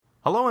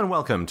Hello and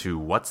welcome to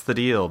What's the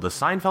Deal, the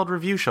Seinfeld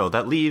review show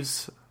that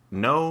leaves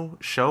no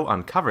show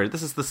uncovered.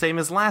 This is the same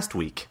as last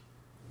week.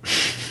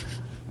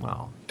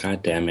 Well,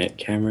 God damn it,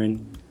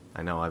 Cameron.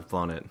 I know, I've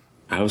blown it.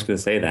 I was going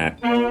to say that.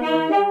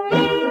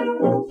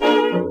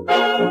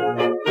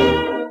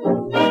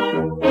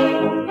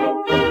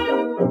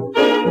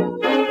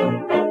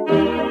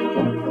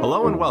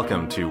 Hello and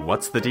welcome to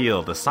What's the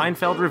Deal, the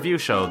Seinfeld review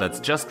show that's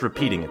just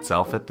repeating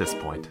itself at this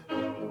point.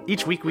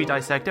 Each week we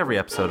dissect every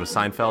episode of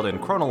Seinfeld in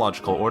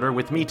chronological order.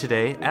 With me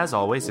today, as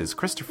always, is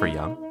Christopher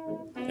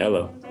Young.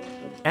 Hello.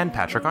 And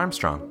Patrick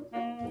Armstrong.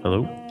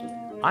 Hello.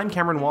 I'm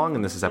Cameron Wong,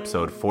 and this is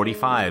episode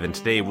 45, and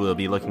today we'll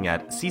be looking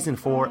at Season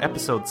 4,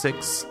 Episode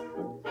 6,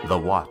 The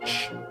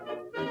Watch.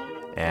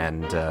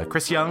 And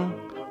Chris Young,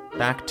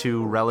 back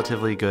to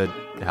relatively good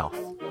health,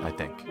 I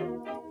think.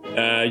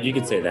 You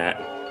could say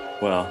that.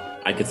 Well,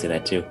 I could say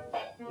that too.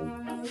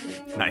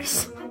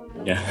 Nice.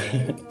 Yeah.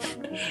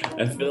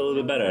 I feel a little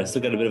bit better. I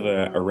still got a bit of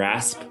a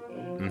rasp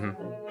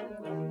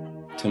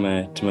to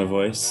my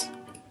voice.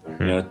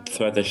 You know,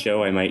 throughout the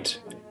show, I might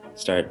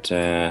start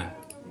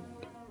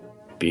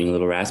being a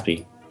little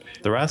raspy.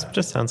 The rasp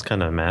just sounds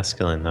kind of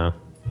masculine, though.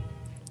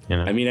 You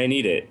know? I mean, I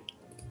need it,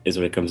 is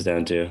what it comes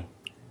down to.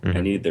 Mm-hmm. I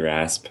need the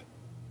rasp.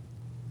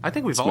 I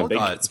think we've It's my all big-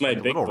 got it's my a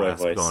big little boy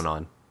rasp voice. going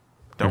on,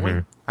 don't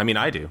we? I mean,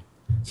 I do.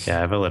 Yeah,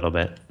 I have a little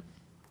bit.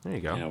 There you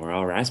go. Yeah, we're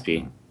all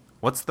raspy.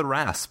 What's the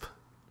rasp?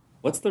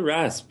 What's the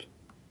rasp?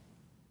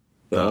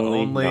 The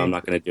only- No, I'm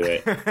not going to do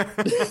it.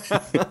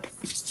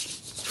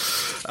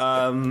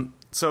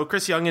 So,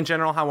 Chris Young, in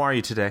general, how are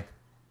you today?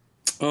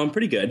 I'm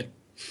pretty good.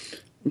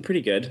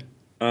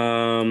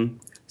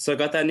 So I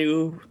got that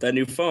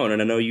new phone,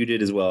 and I know you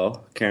did as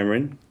well,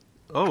 Cameron.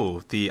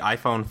 Oh, the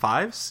iPhone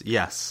 5s?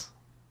 Yes.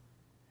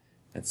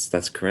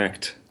 That's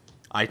correct.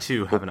 I,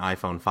 too, have an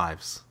iPhone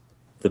 5s.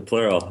 The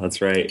plural.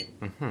 That's right.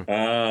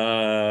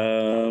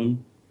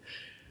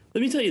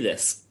 Let me tell you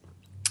this.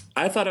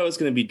 I thought I was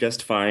going to be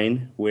just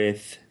fine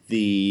with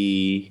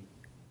the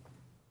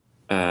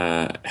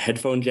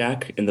headphone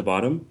jack in the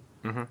bottom.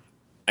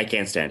 I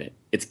can't stand it.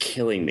 It's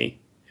killing me.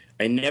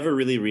 I never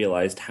really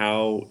realized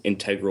how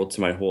integral to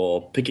my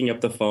whole picking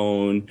up the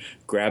phone,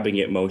 grabbing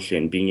it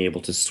motion, being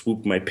able to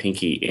swoop my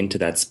pinky into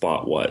that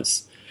spot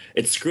was.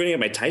 It's screwing up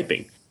my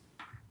typing.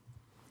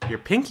 Your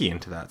pinky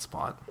into that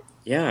spot.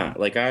 Yeah,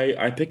 like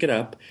I pick it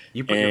up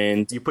You put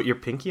and you put your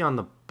pinky on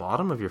the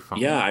bottom of your phone?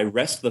 yeah, I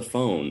rest the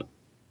phone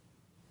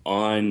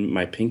on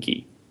my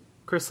pinky.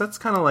 Chris, that's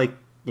kind of like,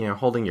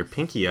 holding your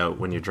pinky out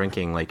when you're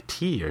drinking, like,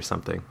 tea or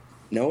something.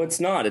 No, it's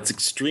not. It's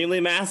extremely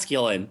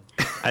masculine.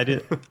 I do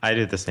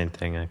the same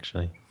thing,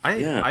 actually.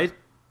 I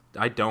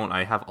don't.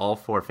 I have all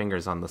four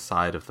fingers on the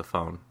side of the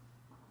phone.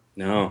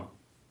 No.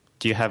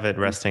 Do you have it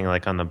resting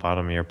like on the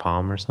bottom of your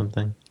palm or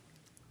something?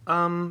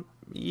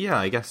 Yeah,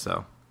 I guess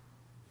so.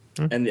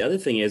 And the other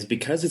thing is,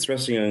 because it's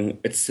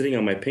sitting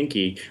on my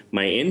pinky,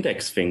 my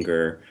index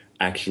finger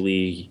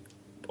actually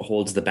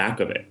holds the back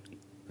of it,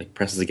 like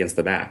presses against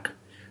the back.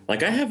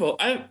 Like I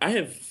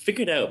have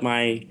figured out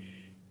my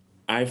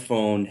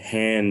iPhone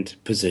hand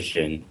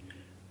position.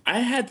 I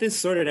had this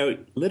sorted out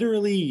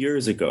literally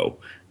years ago,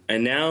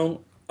 and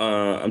now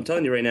I'm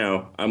telling you right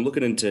now, I'm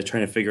looking into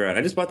trying to figure out.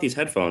 I just bought these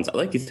headphones. I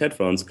like these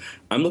headphones.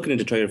 I'm looking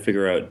into trying to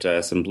figure out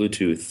some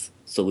Bluetooth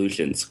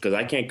solutions because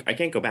I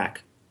can't go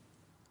back.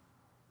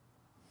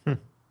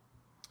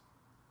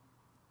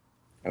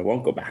 I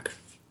won't go back.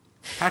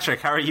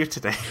 Patrick, how are you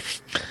today?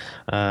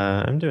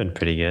 I'm doing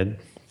pretty good.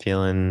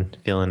 Feeling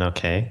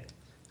okay.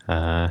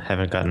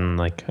 Haven't gotten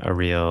like a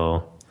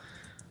real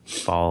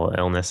fall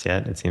illness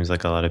yet. It seems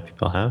like a lot of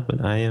people have,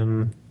 but I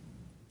am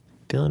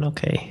feeling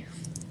okay.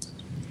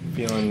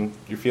 You're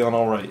feeling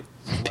all right.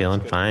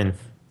 Feeling fine.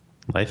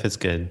 Life is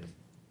good.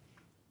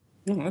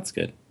 Oh, that's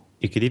good.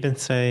 You could even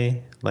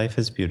say life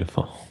is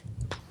beautiful.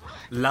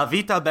 La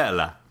vita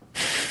bella.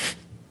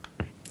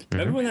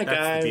 Remember when that That's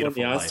the guy won the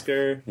beautiful life.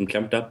 Oscar and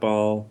jumped up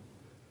on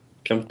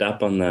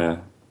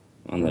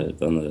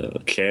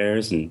the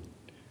chairs and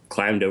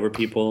climbed over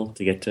people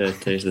to get to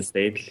the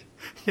stage?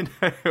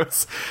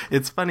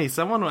 It's funny.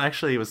 Someone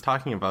actually was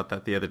talking about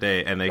that the other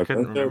day, and they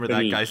couldn't Roberto remember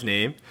that Benigni. guy's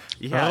name.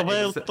 Yeah,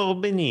 Roberto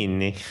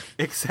Benigni.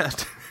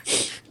 except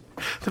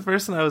the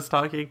person I was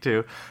talking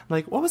to,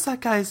 like, what was that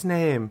guy's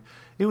name?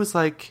 It was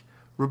like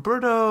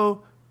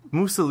Roberto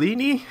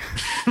Mussolini.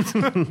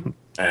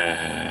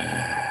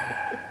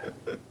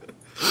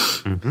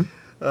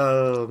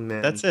 Oh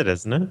man, That's it,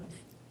 isn't it?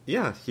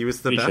 yeah. He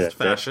was the Pretty best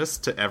sure, yeah.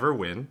 fascist to ever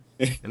win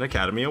an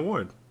Academy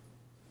Award.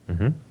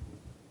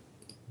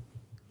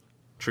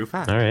 True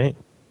fact. All right.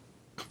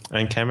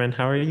 And Cameron,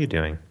 how are you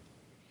doing?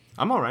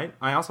 I'm all right.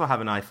 I also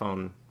have an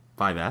iPhone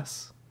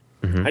 5S.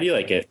 How do you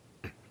like it?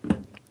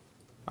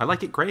 I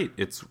like it great.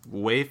 It's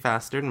way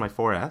faster than my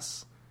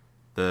 4S.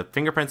 The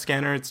fingerprint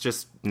scanner, it's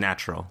just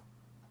natural.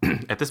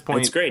 At this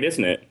point, It's great,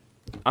 isn't it?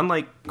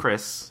 unlike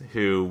Chris,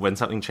 who, when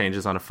something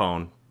changes on a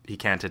phone, he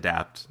can't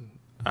adapt,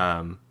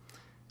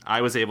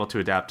 I was able to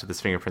adapt to this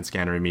fingerprint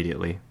scanner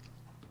immediately.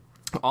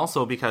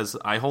 Also, because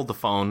I hold the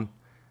phone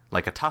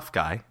like a tough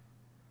guy,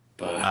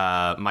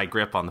 my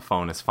grip on the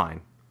phone is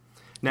fine.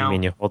 Now, You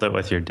mean you hold it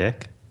with your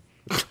dick?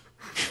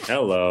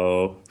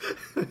 Hello.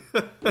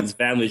 It's a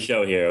family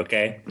show here,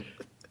 okay?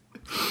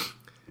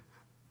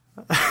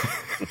 I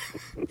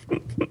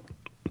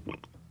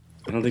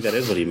don't think that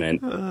is what he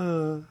meant.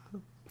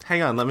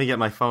 hang on, let me get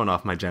my phone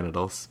off my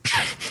genitals.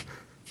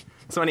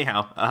 So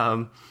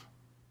anyhow,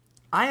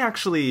 I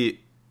actually,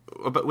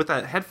 but with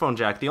that headphone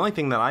jack, the only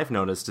thing that I've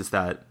noticed is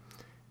that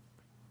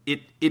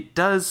it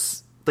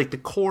does, like, the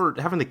cord,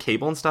 having the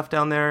cable and stuff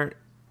down there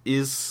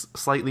is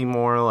slightly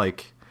more,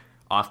 like,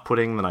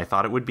 off-putting than I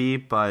thought it would be,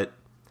 but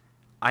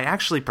I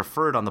actually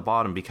prefer it on the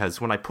bottom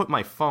because when I put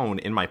my phone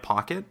in my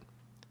pocket,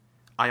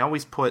 I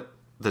always put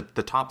the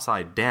top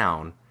side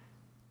down.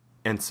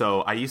 And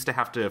so I used to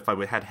have to, if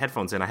I had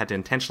headphones in, I had to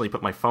intentionally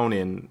put my phone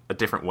in a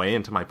different way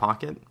into my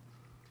pocket.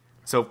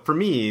 So for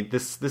me,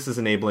 this is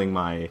enabling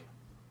my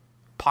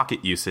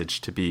pocket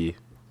usage to be,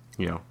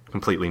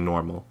 completely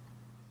normal.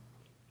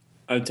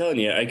 I'm telling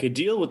you, I could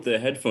deal with the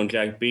headphone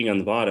jack being on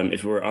the bottom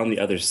if it were on the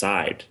other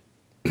side.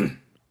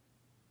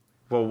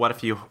 Well, what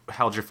if you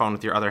held your phone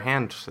with your other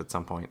hand at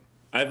some point?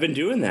 I've been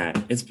doing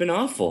that. It's been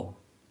awful.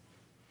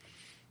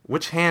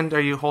 Which hand are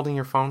you holding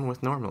your phone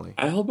with normally?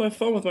 I hold my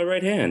phone with my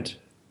right hand.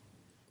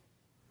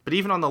 But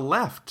even on the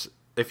left,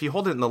 if you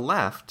hold it in the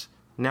left,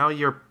 now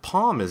your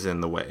palm is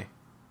in the way.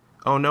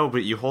 Oh no,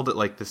 but you hold it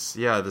like this,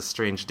 this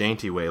strange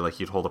dainty way, like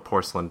you'd hold a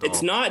porcelain doll.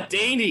 It's not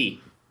dainty.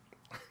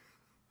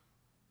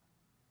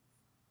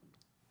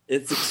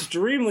 It's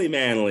extremely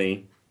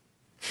manly.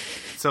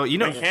 So,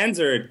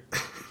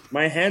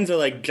 My hands are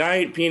like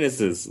giant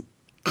penises.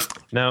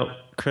 Now,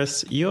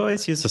 Chris, you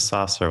always use a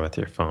saucer with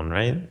your phone,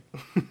 right?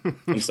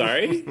 I'm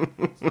sorry?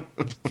 What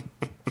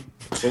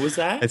was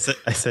that?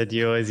 I said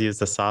you always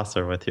use a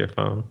saucer with your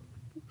phone.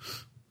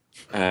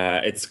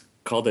 It's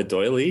called a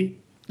doily.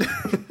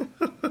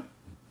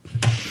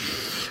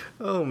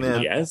 Oh,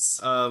 man. Yes.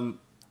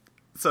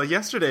 So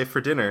yesterday for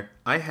dinner,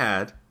 I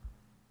had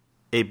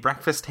a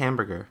breakfast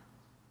hamburger.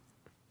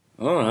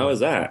 Oh, how was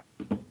that?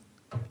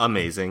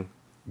 Amazing.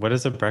 What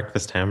is a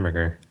breakfast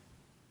hamburger?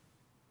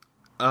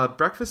 A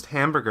breakfast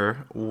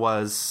hamburger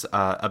was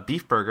a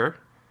beef burger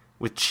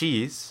with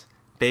cheese,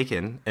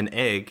 bacon, an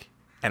egg,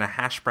 and a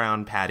hash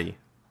brown patty.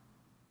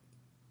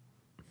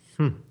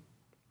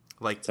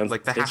 Like Sounds the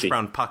hash fishy.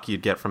 brown puck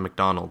you'd get from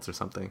McDonald's or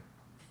something.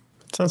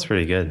 Sounds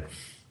pretty good.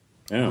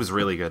 Yeah. It was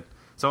really good.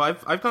 So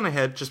I've gone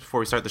ahead, just before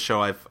we start the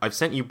show, I've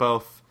sent you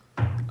both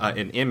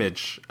an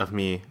image of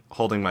me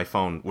holding my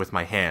phone with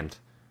my hand.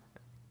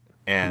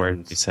 And Where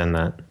did you send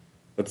that?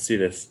 Let's see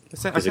this. I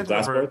sent Is it it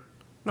over. glassboard?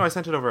 No, I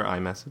sent it over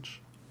iMessage.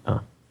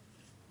 Oh,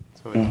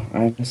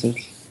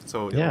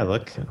 So yeah.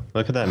 Look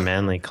at that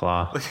manly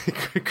claw.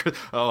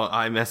 Oh,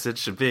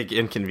 iMessage, a big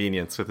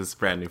inconvenience with this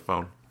brand new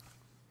phone.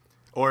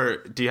 Or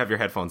do you have your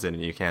headphones in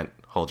and you can't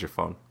hold your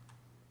phone?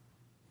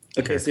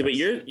 Okay, see, but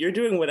you're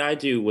doing what I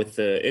do with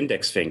the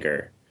index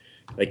finger.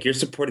 Like, you're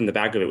supporting the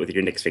back of it with your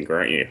index finger,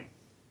 aren't you?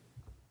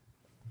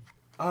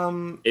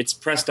 It's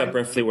pressed up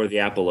roughly where the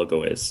Apple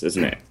logo is,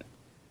 isn't it?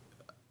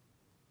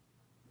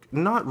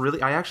 Not really.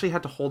 I actually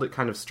had to hold it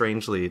kind of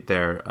strangely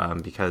there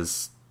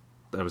because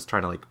I was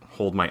trying to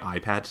hold my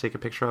iPad to take a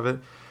picture of it.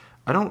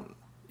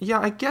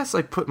 I guess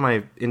I put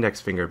my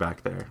index finger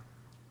back there.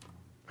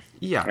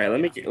 Yeah. All right, let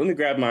me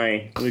grab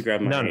my.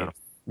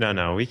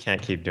 No. We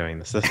can't keep doing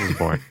this. This is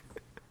boring.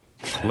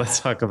 Let's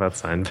talk about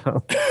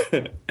Seinfeld.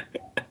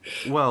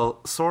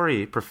 Well,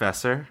 sorry,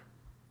 Professor.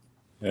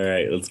 All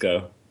right, let's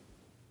go.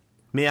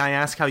 May I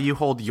ask how you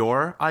hold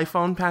your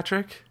iPhone,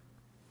 Patrick?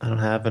 I don't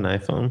have an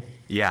iPhone.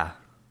 Yeah.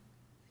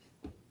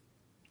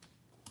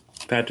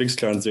 Patrick's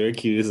John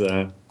Syracuse.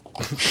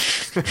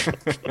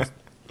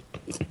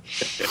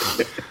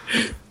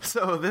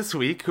 So this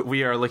week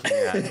we are looking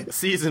at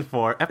Season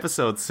 4,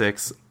 Episode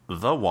 6,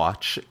 The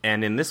Watch.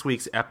 And in this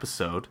week's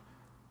episode,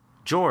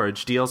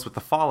 George deals with the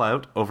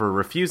fallout over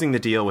refusing the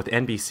deal with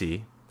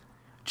NBC.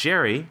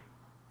 Jerry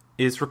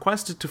is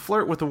requested to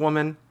flirt with a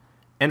woman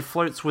and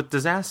flirts with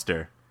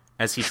disaster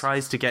as he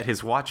tries to get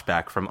his watch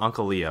back from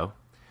Uncle Leo.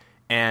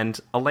 And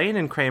Elaine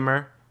and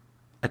Kramer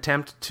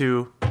attempt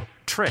to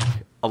trick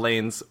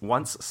Elaine's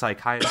once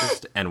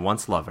psychiatrist and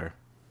once lover.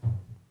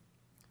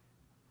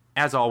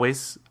 As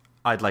always,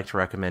 I'd like to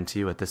recommend to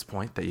you at this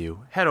point that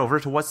you head over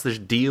to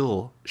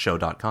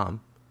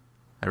whatsthedealshow.com.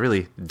 I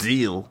really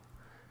deal.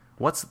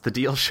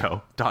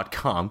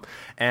 whatsthedealshow.com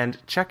and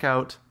check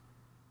out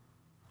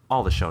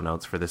all the show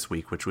notes for this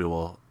week, which we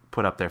will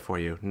put up there for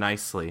you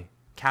nicely,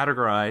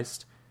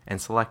 categorized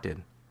and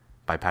selected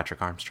by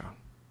Patrick Armstrong.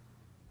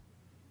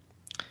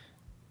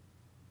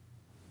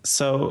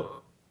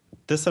 So,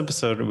 this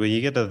episode,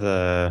 you get to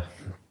the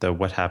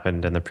what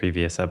happened in the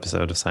previous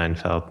episode of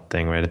Seinfeld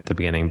thing right at the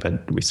beginning,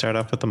 but we start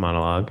off with the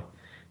monologue,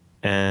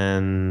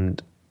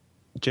 and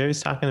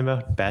Jerry's talking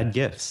about bad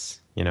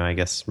gifts, I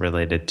guess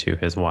related to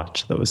his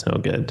watch that was no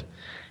good.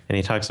 And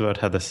he talks about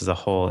how this is a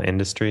whole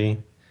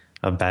industry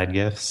of bad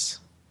gifts.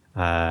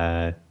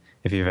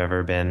 If you've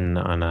ever been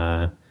on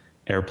a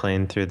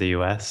airplane through the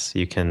US,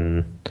 you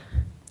can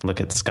look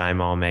at Sky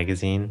Mall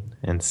magazine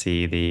and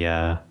see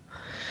the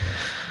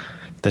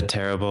the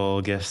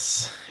terrible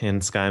gifts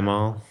in Sky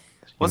Mall.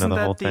 Wasn't the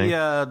that whole thing?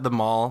 the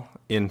mall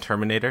in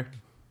Terminator?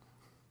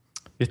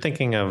 You're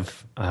thinking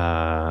of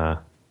the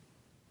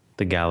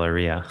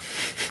Galleria.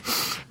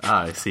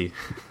 Ah, I see.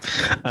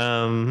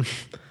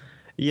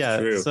 Yeah.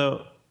 True.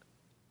 So,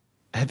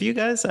 have you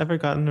guys ever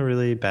gotten a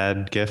really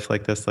bad gift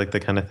like this? Like the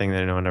kind of thing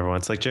that no one ever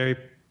wants? Like Jerry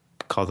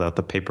calls out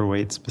the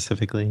paperweight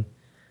specifically.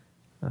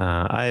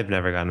 I have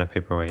never gotten a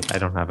paperweight. I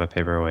don't have a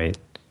paperweight.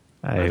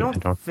 I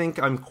don't think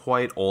I'm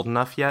quite old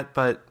enough yet,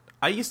 but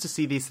I used to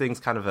see these things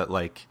kind of at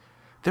like...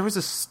 There was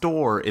a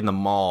store in the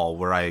mall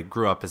where I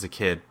grew up as a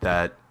kid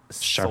that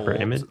Sharper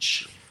sold...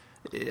 Image.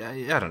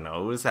 I don't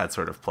know. It was that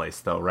sort of place,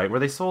 though, right? Where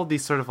they sold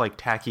these sort of like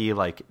tacky,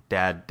 like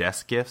dad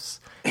desk gifts.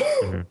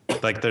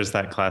 Like there's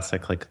that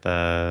classic, like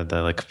the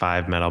like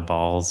 5 metal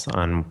balls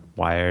on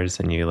wires,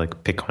 and you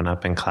like pick one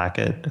up and clack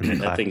it, and they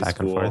clack thing's back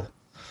and cool. forth.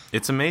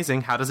 It's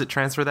amazing. How does it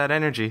transfer that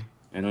energy?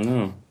 I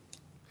don't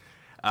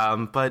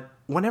know. But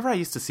whenever I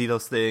used to see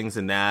those things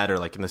in that, or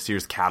like in the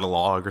Sears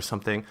catalog or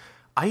something,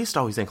 I used to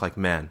always think like,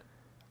 man,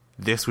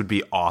 this would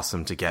be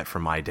awesome to get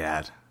from my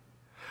dad.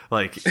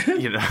 Like,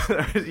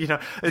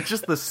 it's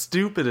just the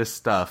stupidest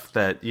stuff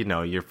that,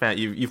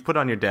 you've put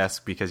on your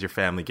desk because your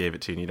family gave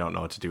it to you and you don't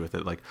know what to do with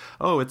it. Like,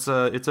 oh, it's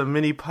a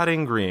mini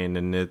putting green,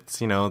 and it's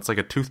like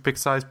a toothpick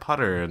sized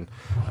putter. And,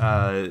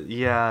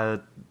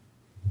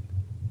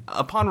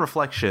 upon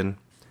reflection,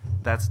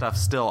 that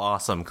stuff's still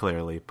awesome,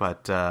 clearly,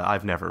 but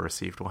I've never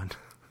received one.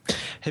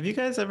 Have you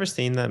guys ever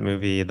seen that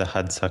movie, The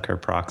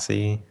Hudsucker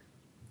Proxy?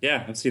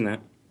 Yeah, I've seen that.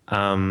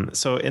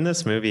 So in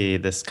this movie,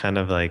 this kind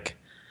of like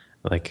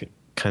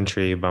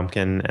country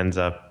bumpkin ends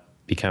up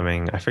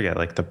becoming, I forget,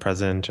 like the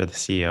president or the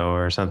CEO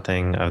or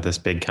something of this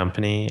big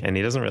company, and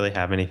he doesn't really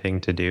have anything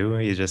to do.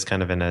 He's just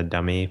kind of in a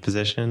dummy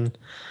position.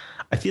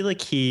 I feel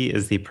like he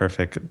is the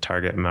perfect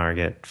target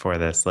market for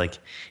this. Like,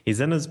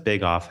 he's in his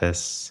big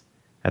office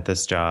at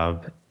this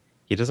job.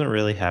 He doesn't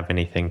really have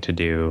anything to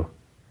do.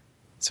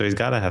 So he's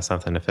got to have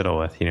something to fiddle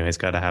with. He's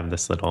got to have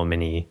this little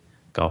mini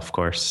golf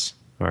course,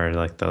 or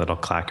like the little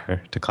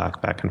clacker to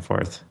clack back and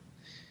forth.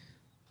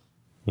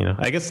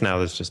 I guess now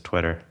there's just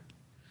Twitter.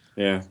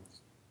 Yeah.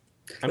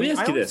 I mean,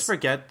 I always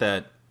forget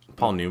that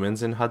Paul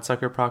Newman's in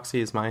Hudsucker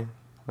Proxy is my,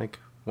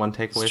 one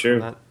takeaway from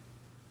that.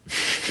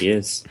 He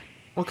is.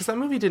 Well, because that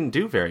movie didn't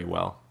do very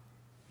well.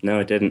 No,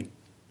 it didn't.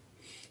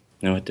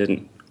 Let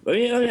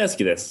me ask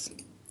you this.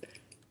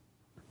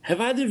 Have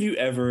either of you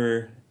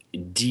ever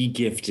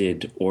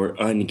de-gifted or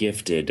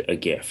ungifted a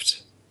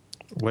gift?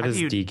 What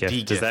is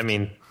de-gift? Does that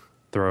mean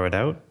throw it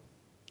out?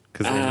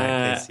 Because in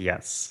that case,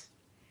 yes.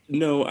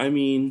 No, I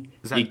mean,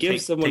 you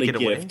give someone a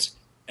gift, away?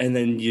 and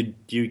then you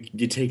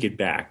take it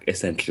back,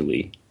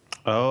 essentially.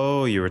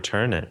 Oh, you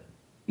return it.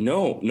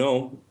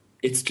 No,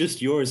 it's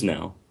just yours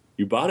now.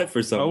 You bought it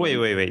for someone. Oh,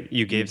 wait.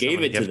 You gave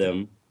it to them.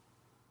 You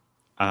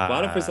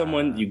bought it for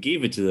someone, you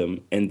gave it to them,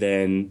 and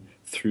then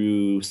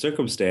through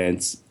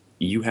circumstance,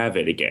 you have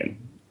it again.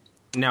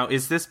 Now,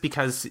 is this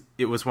because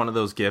it was one of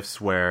those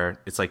gifts where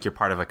it's like you're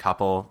part of a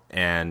couple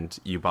and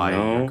you buy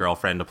your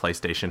girlfriend a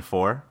PlayStation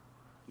 4?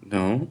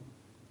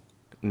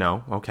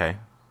 No? Okay.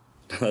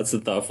 That's a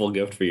thoughtful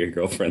gift for your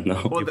girlfriend,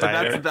 though. Well,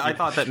 I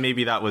thought that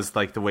maybe that was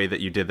like the way that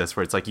you did this,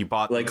 where it's like you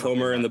bought... Like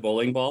Homer and the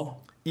bowling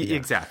ball? Yeah.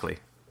 Exactly.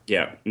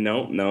 Yeah.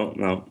 No.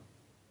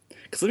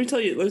 Because let me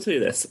tell you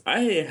this. I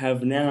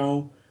have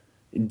now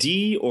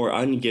or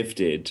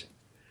ungifted,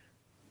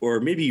 or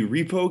maybe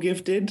repo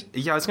gifted.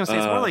 Yeah, I was going to say,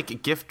 it's more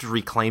like gift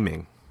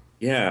reclaiming.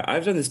 Yeah,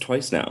 I've done this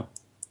twice now.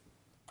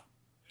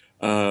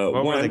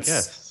 What were the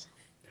gifts?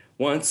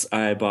 Once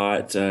I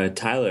bought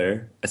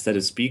Tyler a set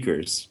of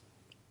speakers,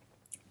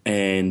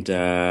 and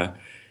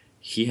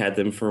he had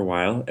them for a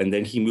while, and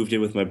then he moved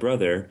in with my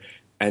brother,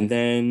 and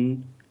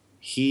then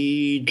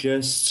he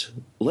just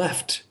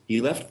left. He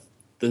left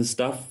the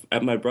stuff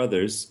at my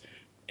brother's,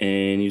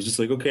 and he was just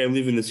like, okay, I'm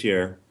leaving this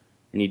here.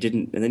 And he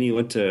didn't, and then he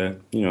went to,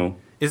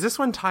 Is this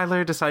when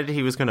Tyler decided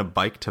he was going to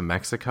bike to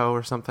Mexico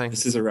or something?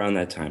 This is around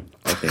that time,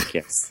 I think,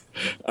 yes.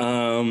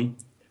 And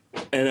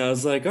I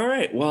was like, all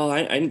right, well,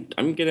 I'm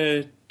going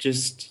to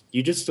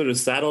you just sort of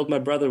saddled my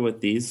brother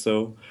with these,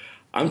 so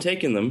I'm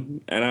taking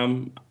them, and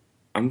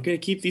I'm going to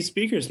keep these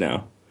speakers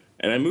now.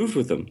 And I moved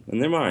with them,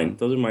 and they're mine.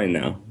 Those are mine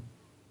now.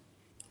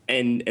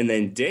 And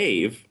then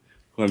Dave,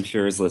 who I'm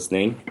sure is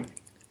listening,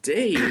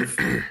 Dave,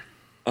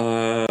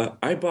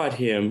 I bought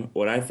him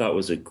what I thought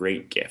was a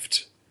great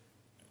gift.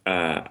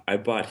 I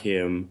bought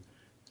him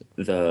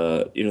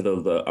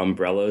the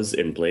umbrellas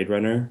in Blade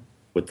Runner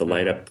with the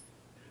light up.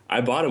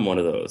 I bought him one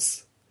of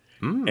those,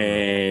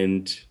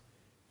 and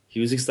he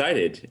was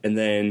excited. And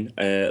then,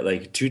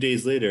 2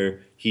 days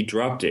later, he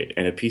dropped it,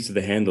 and a piece of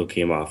the handle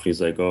came off.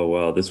 He's like, "Oh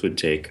well, this would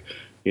take,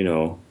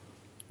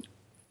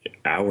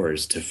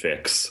 hours to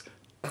fix.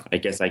 I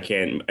guess I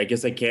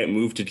can't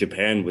move to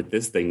Japan with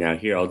this thing now.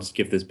 Here, I'll just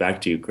give this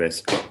back to you,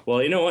 Chris."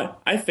 Well, you know what?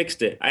 I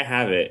fixed it. I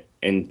have it,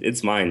 and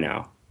it's mine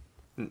now.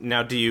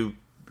 Now, do you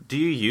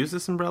use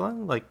this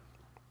umbrella?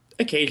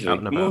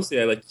 Occasionally.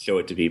 Mostly I like to show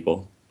it to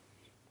people.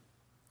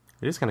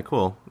 It is kind of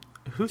cool.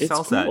 Who It's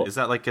sells cool. that? Is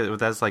that like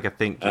that's like a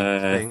ThinkGeek thing?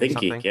 or ThinkGeek,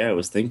 something? yeah, it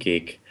was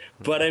ThinkGeek.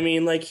 But I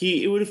mean, like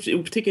it would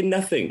have taken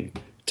nothing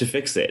to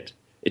fix it.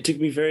 It took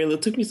me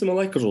It took me some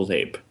electrical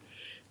tape,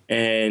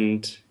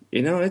 and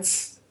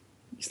it's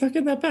not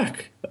getting that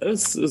back. It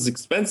was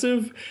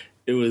expensive.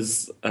 It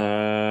was. Oh,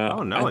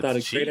 no, I thought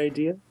it's a great cheap.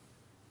 idea.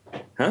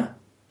 Huh?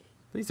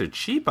 These are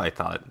cheap. I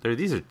thought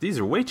these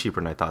are way cheaper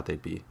than I thought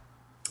they'd be.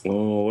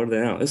 Oh, what are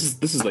they now? This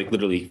is like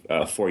literally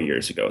 4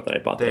 years ago that I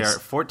bought They this. are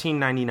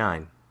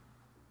 $14.99.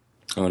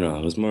 Oh no,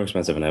 it was more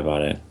expensive when I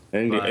bought it,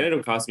 and But- it ended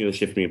up costing me to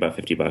ship me about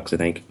 $50, I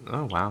think.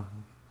 Oh wow!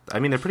 I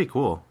mean, they're pretty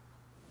cool,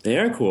 They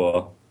are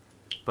cool.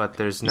 but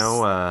there's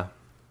no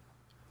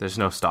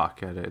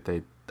stock at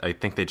it. I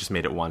think they just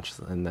made it once,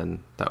 and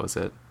then that was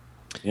it.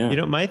 Yeah.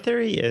 My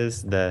theory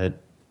is that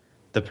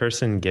the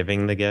person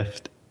giving the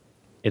gift,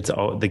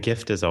 the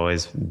gift is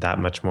always that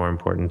much more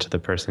important to the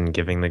person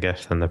giving the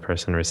gift than the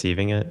person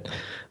receiving it.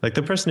 Like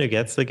the person who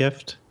gets the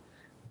gift,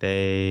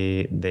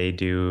 they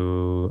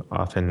do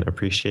often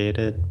appreciate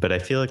it, but I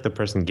feel like the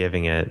person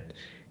giving it,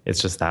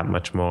 it's just that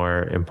much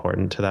more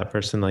important to that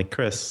person. Like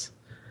Chris,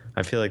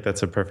 I feel like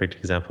that's a perfect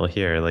example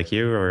here. Like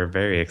you were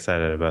very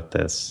excited about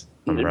this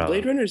umbrella.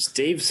 Blade Runner is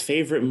Dave's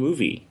favorite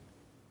movie.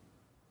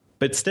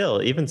 But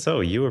still, even so,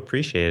 you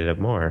appreciated it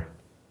more.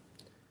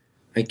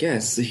 I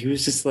guess he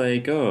was just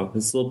like, "Oh,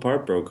 this little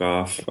part broke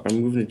off. I'm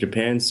moving to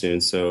Japan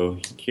soon, so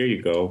here you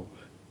go.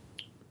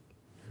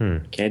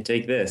 Can't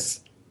take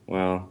this."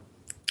 Well,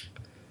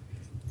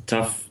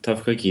 tough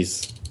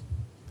cookies.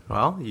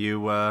 Well, you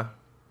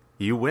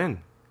win.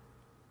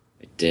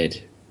 I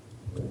did.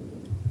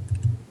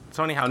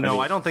 So anyhow, no,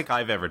 I don't think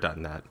I've ever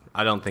done that.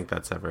 I don't think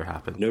that's ever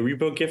happened. No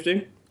repo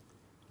gifting,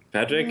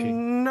 Patrick.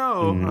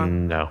 No.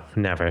 No,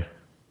 never.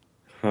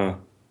 Huh.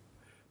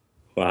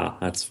 Wow,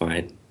 that's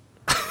fine.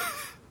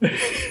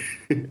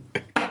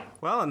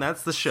 Well, and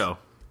that's the show.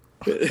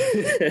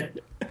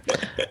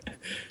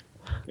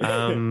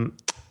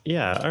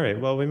 Yeah, all right.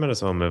 Well, we might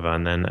as well move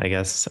on then, I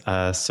guess.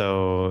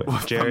 So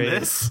Jerry, From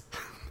this?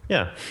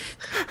 yeah,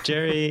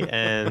 Jerry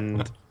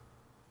and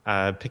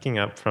picking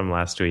up from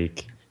last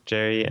week,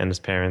 Jerry and his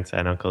parents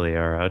and Uncle Leo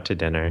are out to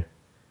dinner,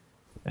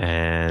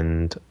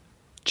 and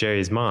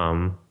Jerry's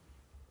mom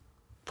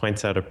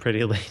points out a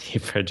pretty lady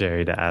for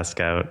Jerry to ask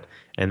out,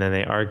 and then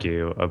they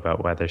argue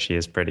about whether she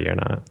is pretty or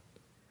not.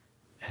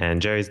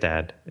 And Jerry's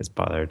dad is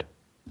bothered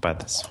by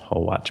this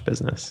whole watch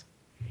business.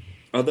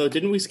 Although,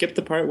 didn't we skip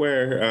the part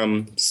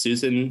where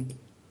Susan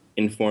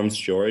informs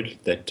George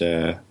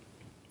that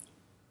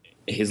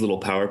his little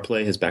power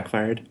play has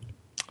backfired?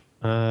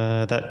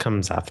 That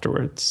comes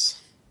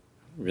afterwards.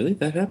 Really?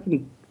 That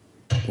happened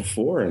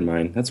before in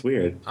mine. That's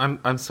weird.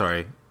 I'm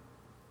sorry.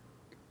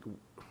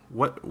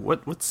 What's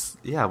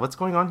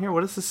going on here?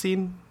 What is the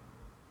scene?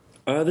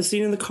 The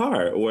scene in the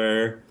car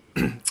where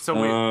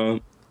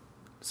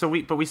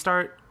We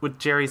start with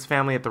Jerry's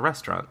family at the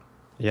restaurant.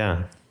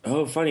 Yeah.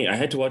 oh, funny. I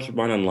had to watch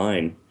one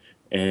online,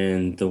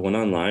 and the one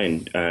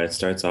online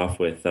starts off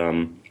with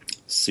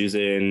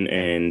Susan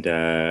and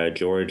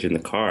George in the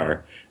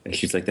car, and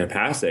she's like, they're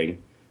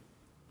passing,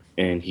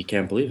 and he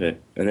can't believe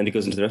it. And then he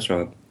goes into the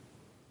restaurant.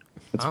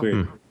 That's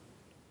weird.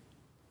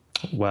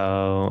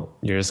 Well,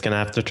 you're just gonna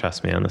have to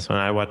trust me on this one.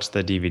 I watched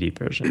the DVD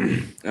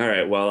version. All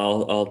right.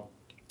 Well,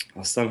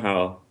 I'll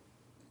somehow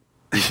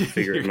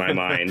figure it in my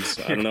mind.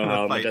 I don't know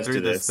how I'm fight adjust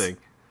through to this. thing.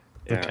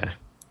 Yeah.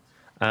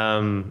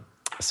 Okay.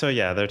 So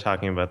yeah, they're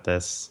talking about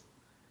this.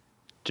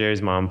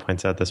 Jerry's mom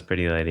points out this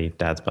pretty lady.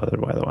 Dad's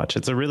bothered by the watch.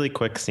 It's a really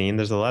quick scene.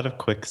 There's a lot of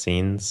quick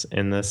scenes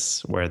in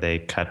this where they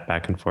cut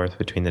back and forth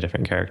between the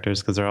different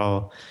characters because they're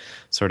all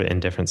sort of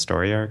in different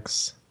story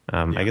arcs.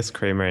 I guess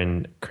Kramer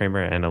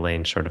and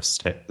Elaine sort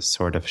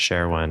of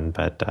share one,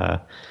 but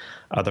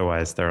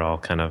otherwise they're all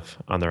kind of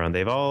on their own.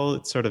 They've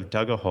all sort of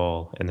dug a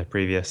hole in the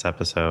previous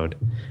episode,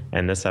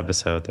 and this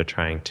episode they're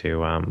trying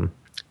to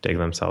dig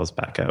themselves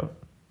back out.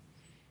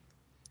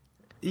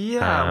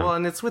 Yeah, well,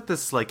 and it's with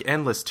this like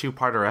endless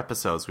two-parter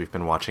episodes we've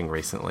been watching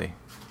recently.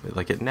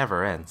 Like it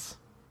never ends.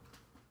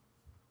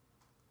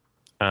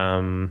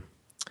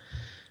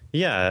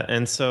 Yeah,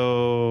 and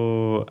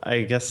so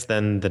I guess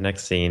then the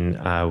next scene,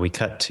 we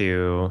cut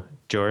to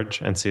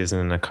George and Susan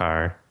in a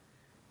car.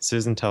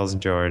 Susan tells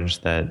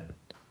George that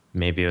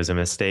maybe it was a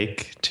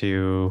mistake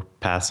to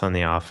pass on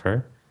the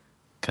offer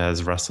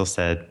because Russell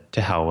said,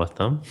 "To hell with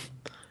them."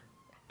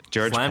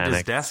 George Slammed his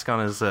panics. desk on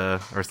his or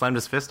slammed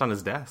his fist on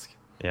his desk.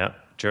 Yeah,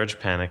 George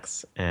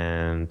panics,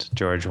 and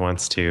George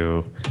wants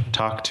to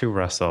talk to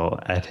Russell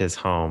at his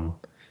home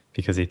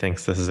because he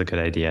thinks this is a good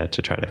idea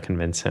to try to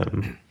convince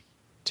him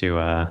to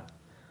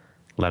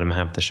let him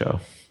have the show.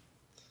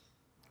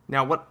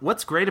 Now,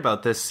 what's great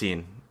about this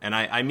scene, and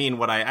I mean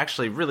what I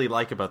actually really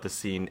like about this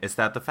scene, is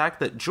that the fact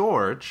that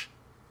George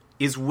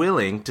is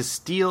willing to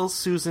steal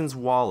Susan's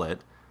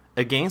wallet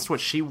against what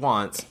she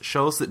wants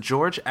shows that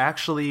George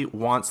actually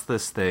wants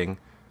this thing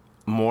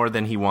more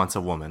than he wants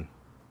a woman.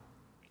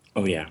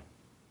 Oh, yeah.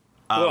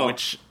 Well-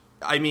 Which,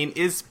 I mean,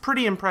 is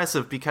pretty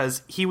impressive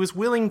because he was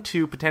willing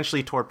to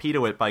potentially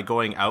torpedo it by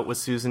going out with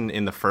Susan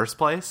in the first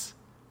place.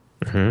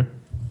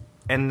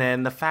 And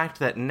then the fact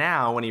that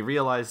now, when he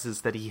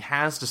realizes that he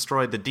has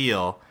destroyed the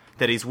deal,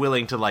 that he's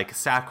willing to, like,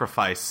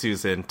 sacrifice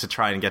Susan to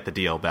try and get the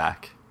deal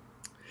back.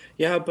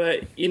 Yeah,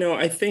 but,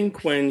 I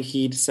think when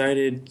he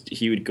decided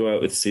he would go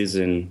out with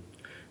Susan,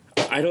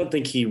 I don't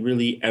think he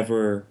really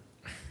ever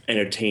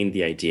entertained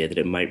the idea that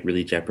it might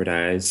really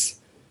jeopardize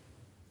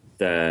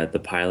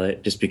the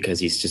pilot, just because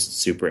he's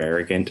just super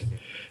arrogant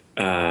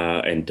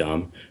and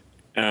dumb.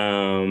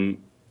 And,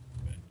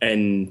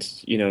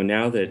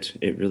 now that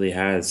it really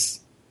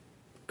has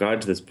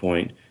got to this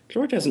point,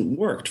 George hasn't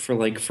worked for,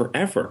 like,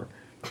 forever.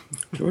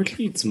 George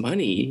needs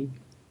money.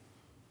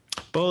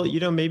 Well,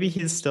 maybe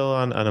he's still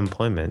on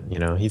unemployment.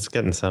 He's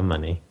getting some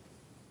money.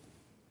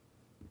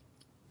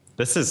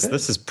 This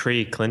is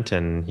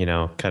pre-Clinton,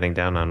 cutting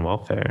down on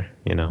welfare.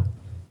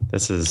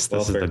 This is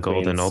the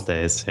golden old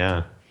days.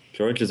 Yeah,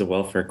 George is a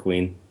welfare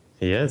queen.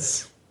 He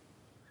is.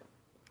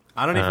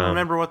 I don't even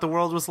remember what the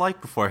world was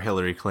like before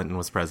Hillary Clinton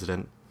was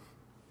president.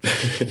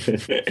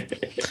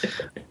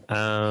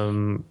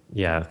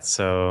 Yeah.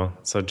 So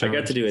I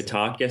got to do a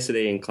talk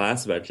yesterday in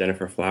class about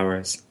Jennifer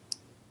Flowers.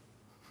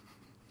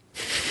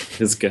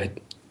 It's good.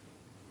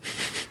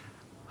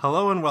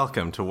 Hello and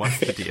welcome to What's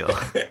the Deal?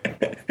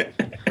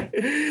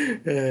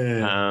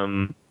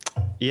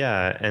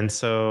 Yeah, and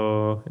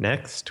so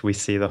next we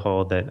see the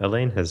hole that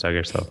Elaine has dug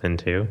herself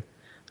into.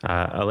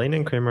 Elaine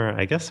and Kramer,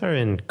 I guess, are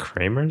in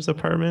Kramer's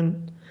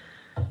apartment,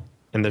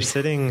 and they're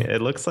sitting,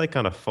 it looks like,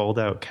 on a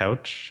fold-out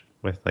couch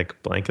with,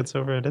 like, blankets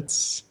over it.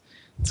 It's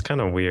kind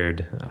of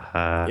weird.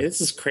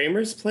 This is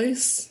Kramer's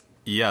place?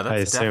 Yeah,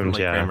 that's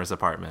definitely Kramer's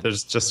apartment.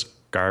 There's just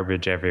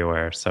garbage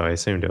everywhere, so I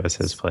assumed it was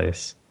his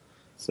place.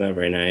 It's not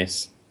very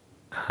nice.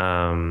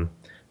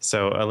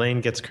 So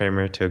Elaine gets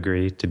Kramer to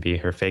agree to be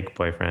her fake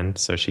boyfriend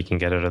so she can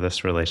get out of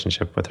this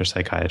relationship with her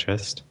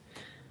psychiatrist.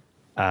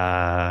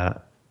 And,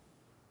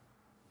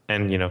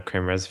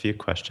 Kramer has a few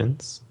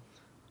questions.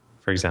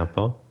 For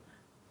example,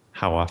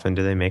 how often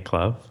do they make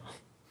love?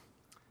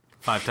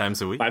 5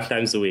 times a week. 5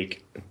 times a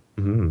week.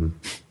 Mm.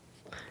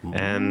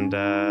 And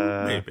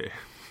maybe.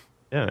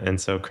 Yeah, and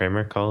so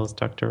Kramer calls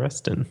Dr.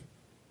 Reston.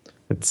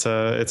 It's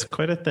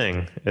quite a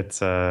thing. It's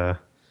they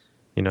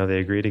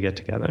agree to get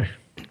together.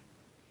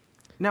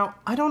 Now,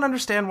 I don't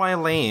understand why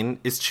Elaine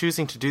is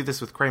choosing to do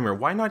this with Kramer.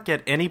 Why not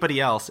get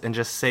anybody else and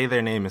just say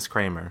their name is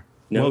Kramer?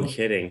 No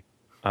kidding.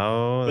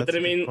 Oh, but then, I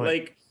mean,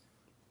 like,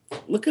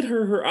 look at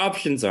her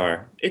options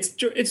are. It's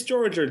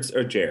George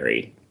or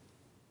Jerry.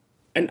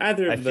 And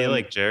either of them... I feel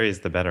like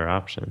Jerry's the better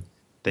option.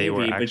 They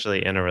were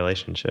actually in a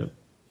relationship.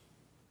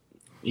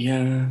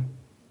 Yeah.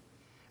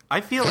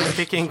 I feel like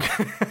picking...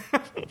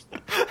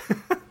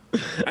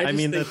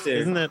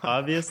 isn't it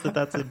obvious that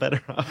that's a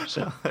better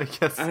option? I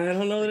guess. I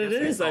don't know that it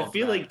is. I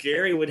feel like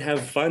Jerry would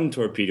have fun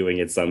torpedoing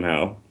it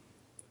somehow.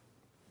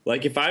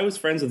 Like, if I was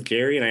friends with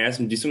Jerry and I asked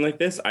him to do something like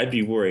this, I'd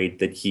be worried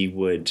that he'd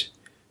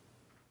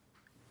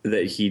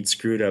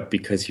screw it up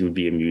because he would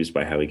be amused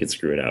by how he could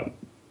screw it up.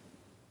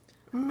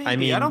 Maybe. I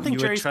mean, I don't think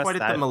Jerry's quite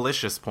at the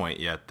malicious point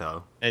yet,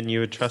 though. And you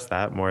would trust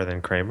that more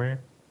than Kramer?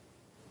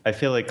 I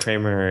feel like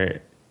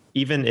Kramer,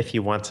 even if he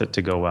wants it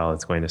to go well,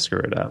 it's going to screw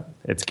it up.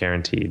 It's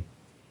guaranteed.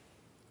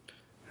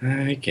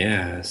 I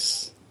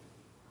guess.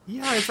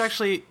 Yeah, it's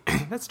actually...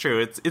 that's true.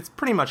 It's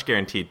pretty much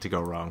guaranteed to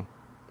go wrong.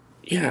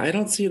 Yeah, I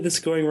don't see this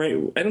going right.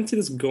 I don't see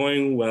this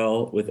going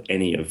well with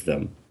any of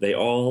them. They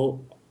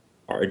all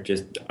are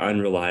just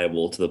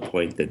unreliable to the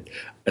point that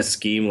a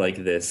scheme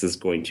like this is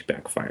going to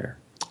backfire.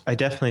 I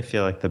definitely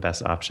feel like the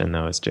best option,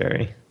 though, is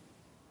Jerry.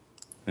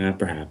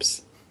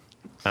 Perhaps.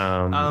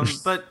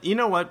 But you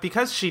know what?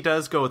 Because she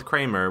does go with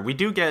Kramer, we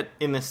do get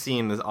in this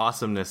scene this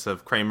awesomeness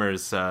of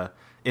Kramer's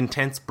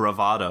intense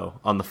bravado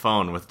on the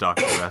phone with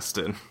Dr.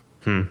 Reston.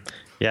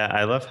 Yeah,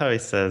 I love how he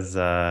says,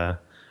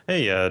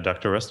 hey,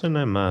 Dr. Reston,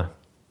 I'm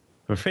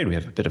afraid we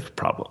have a bit of a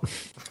problem.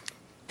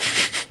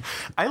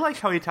 I like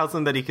how he tells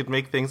him that he could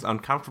make things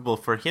uncomfortable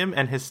for him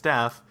and his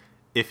staff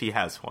if he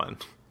has one.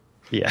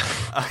 Yeah.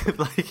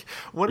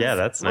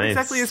 That's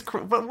nice.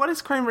 What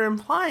is Kramer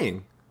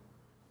implying?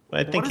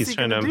 I think he's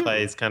trying to imply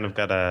he's kind of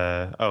got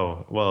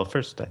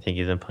first I think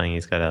he's implying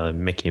he's got a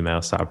Mickey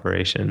Mouse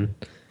operation.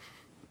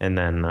 And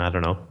then I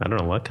don't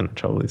know what kind of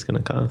trouble he's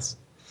going to cause.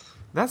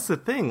 That's the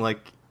thing.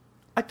 Like,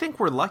 I think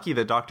we're lucky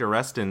that Dr.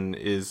 Reston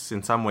is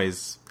in some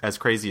ways as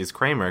crazy as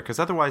Kramer, because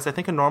otherwise I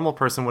think a normal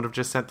person would have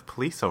just sent the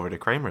police over to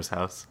Kramer's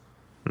house.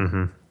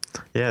 Mm-hmm.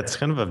 Yeah, it's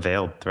kind of a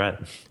veiled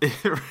threat. It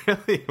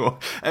really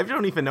was. I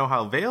don't even know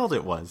how veiled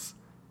it was.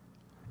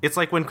 It's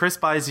like when Chris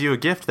buys you a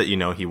gift that you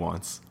know he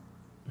wants.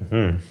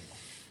 Mm-hmm.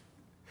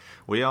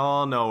 We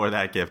all know where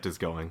that gift is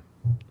going.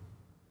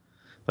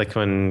 Like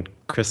when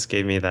Chris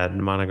gave me that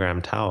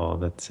monogram towel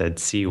that said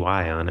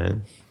CY on it.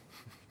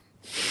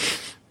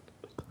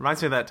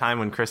 Reminds me of that time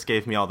when Chris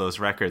gave me all those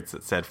records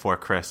that said For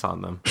Chris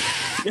on them.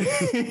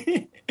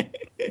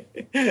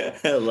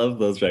 I love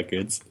those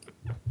records.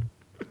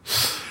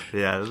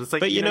 Yeah, it's like,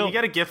 But you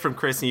get a gift from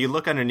Chris, and you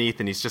look underneath,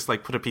 and he's just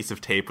like put a piece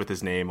of tape with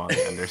his name on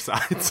the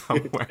underside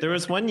somewhere. There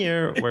was one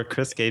year where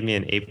Chris gave me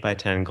an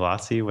 8x10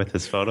 glossy with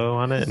his photo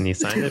on it, and he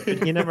signed it,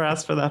 but he never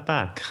asked for that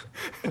back.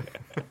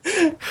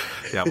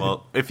 Yeah,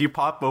 well, if you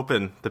pop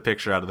open the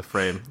picture out of the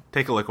frame,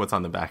 take a look what's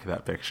on the back of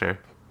that picture.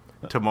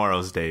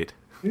 Tomorrow's date.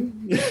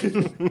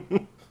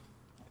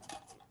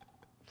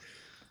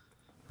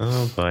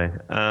 Oh boy.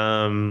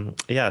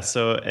 Yeah.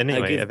 So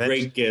anyway, I give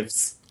great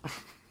gifts.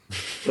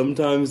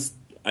 Sometimes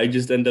I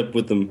just end up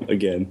with them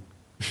again.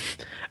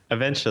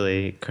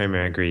 Eventually,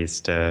 Kramer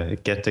agrees to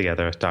get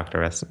together with Dr.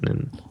 Reston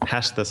and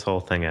hash this whole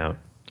thing out.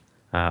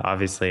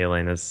 Obviously,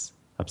 Elena's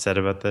upset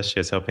about this. She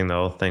was hoping the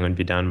whole thing would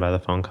be done by the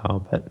phone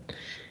call, but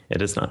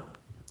it is not.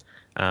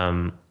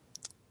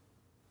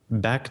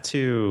 Back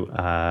to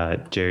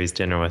Jerry's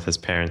dinner with his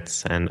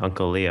parents and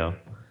Uncle Leo.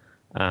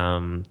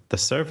 The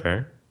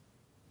server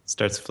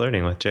starts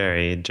flirting with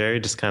Jerry. Jerry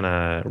just kind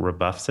of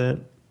rebuffs it.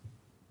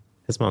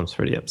 His mom's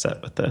pretty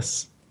upset with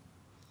this.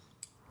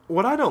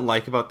 What I don't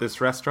like about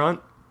this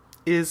restaurant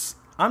is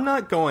I'm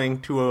not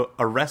going to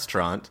a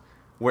restaurant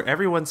where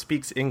everyone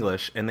speaks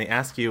English and they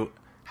ask you,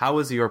 how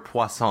is your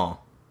poisson?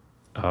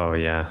 Oh,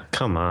 yeah.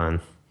 Come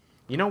on.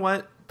 You know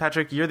what,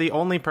 Patrick? You're the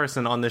only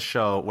person on this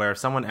show where if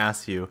someone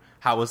asks you,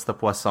 how is the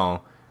poisson,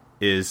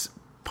 is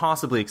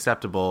possibly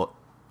acceptable,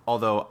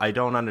 although I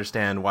don't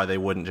understand why they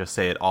wouldn't just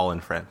say it all in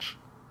French.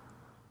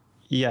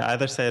 Yeah,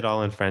 either say it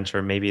all in French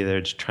or maybe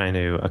they're just trying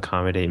to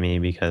accommodate me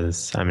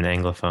because I'm an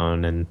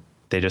Anglophone and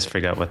they just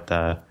forgot what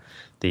the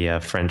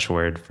French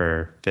word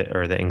for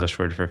or the English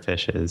word for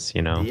fish is,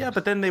 you know. Yeah,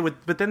 but then they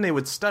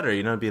would stutter,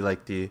 you know, it'd be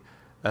like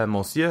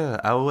Monsieur,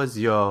 how was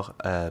your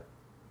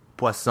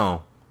poisson?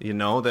 You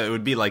know, that it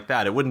would be like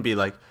that. It wouldn't be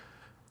like,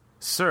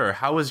 Sir,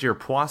 how was your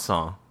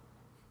poisson?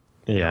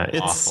 Yeah,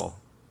 it's awful.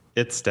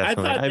 It's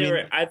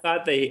definitely. I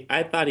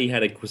thought he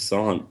had a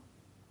croissant.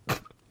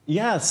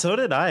 Yeah, so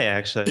did I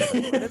actually.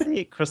 Why did they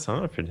eat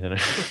croissant for dinner?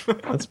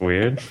 That's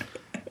weird.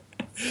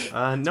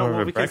 No,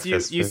 well, because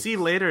you see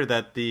later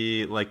that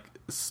the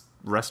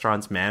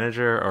restaurant's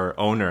manager or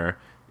owner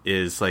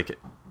is like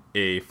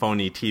a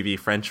phony TV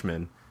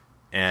Frenchman,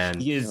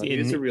 and he is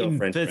a real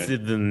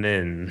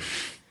Frenchman.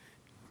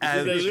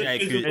 I wish I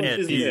could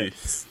help you.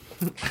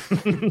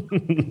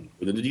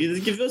 Did you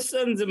give your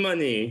son the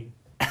money?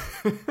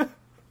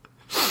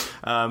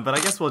 But I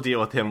guess we'll deal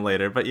with him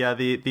later. But yeah,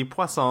 the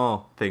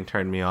poisson thing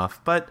turned me off.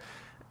 But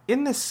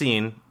in this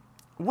scene,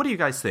 what do you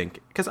guys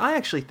think? Because I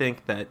actually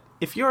think that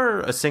if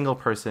you're a single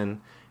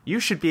person, you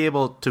should be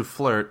able to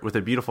flirt with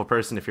a beautiful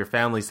person if your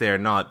family's there or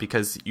not,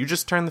 because you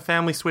just turn the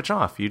family switch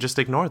off. You just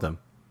ignore them.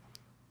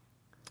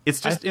 It's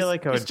just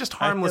it's just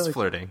harmless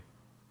flirting.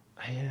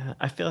 Yeah,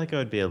 I feel like I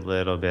would be a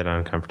little bit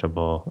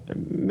uncomfortable.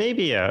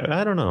 Maybe,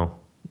 I don't know.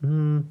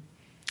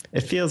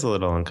 It feels a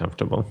little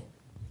uncomfortable.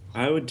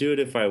 I would do it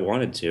if I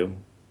wanted to.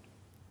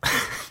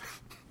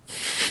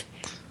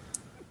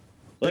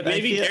 Like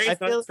maybe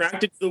Jerry's not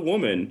attracted to the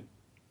woman.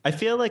 I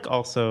feel like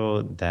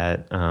also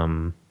that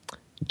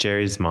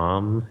Jerry's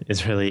mom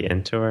is really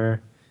into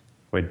her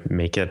would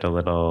make it a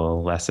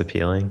little less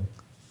appealing.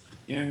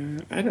 Yeah,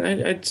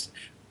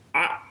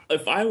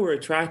 if I were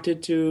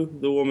attracted to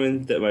the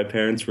woman that my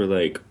parents were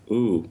like,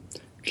 ooh,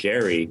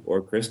 Jerry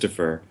or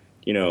Christopher,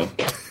 you know,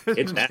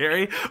 it's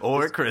Jerry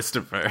or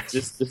Christopher.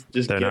 Just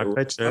they're not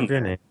quite sure of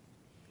your name.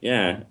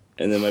 Yeah,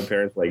 and then my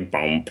parents like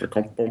boom,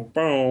 boom, boom,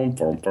 boom,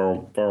 boom,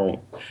 boom, boom.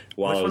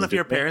 Which one of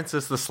your parents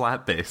is the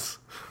slap bass?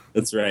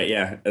 That's right,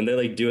 yeah, and they're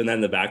like doing that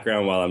in the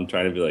background while I'm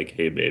trying to be like,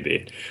 hey,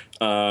 baby,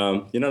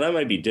 you know, that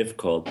might be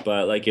difficult,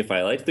 but like if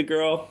I liked the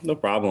girl, no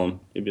problem.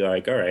 You'd be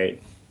like, all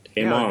right,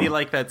 hey, Mom. It'd be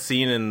like that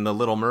scene in The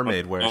Little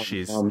Mermaid where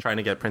she's trying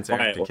to get Prince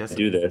Eric to kiss him.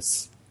 Do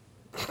this.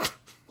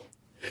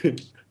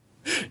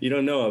 You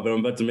don't know it, but I'm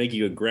about to make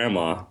you a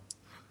grandma.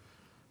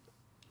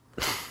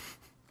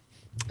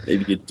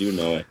 Maybe you do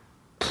know it.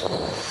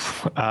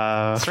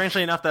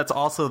 Strangely enough, that's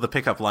also the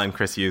pickup line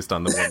Chris used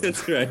on the woman.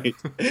 That's right.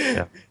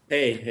 Yeah.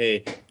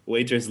 Hey,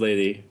 waitress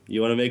lady,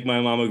 you want to make my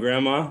mom a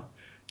grandma?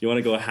 You want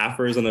to go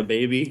halfers on a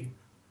baby?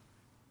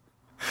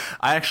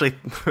 I actually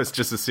was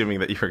just assuming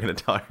that you were going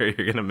to tell her you're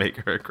going to make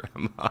her a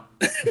grandma.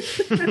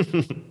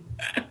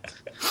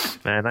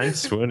 Man, I'm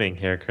swooning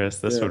here, Chris.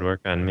 This would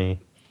work on me.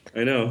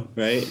 I know,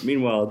 right?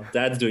 Meanwhile,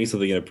 Dad's doing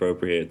something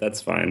inappropriate.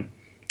 That's fine.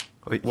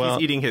 Well,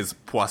 he's eating his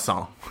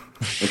poisson.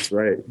 That's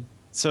right.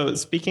 So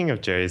speaking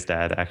of Jerry's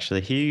dad,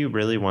 actually, he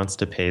really wants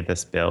to pay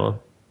this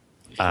bill.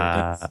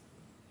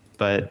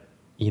 But,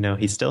 you know,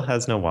 he still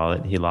has no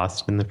wallet. He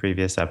lost it in the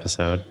previous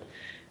episode.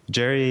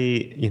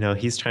 Jerry, you know,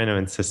 he's trying to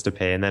insist to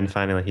pay. And then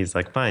finally he's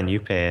like, fine, you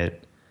pay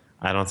it.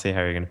 I don't see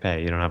how you're going to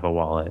pay. You don't have a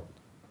wallet.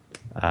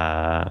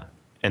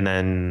 And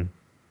then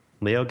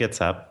Leo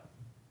gets up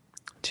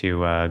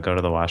to go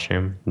to the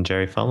washroom, and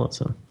Jerry follows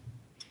him.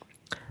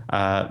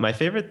 My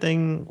favorite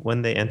thing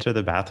when they enter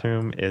the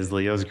bathroom is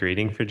Leo's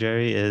greeting for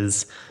Jerry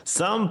is,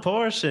 some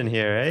portion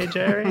here, eh,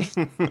 Jerry?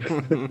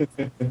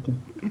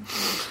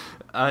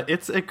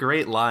 It's a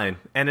great line,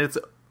 and it's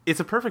it's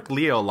a perfect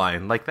Leo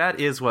line. Like, that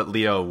is what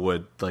Leo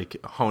would,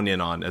 like, hone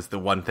in on as the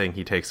one thing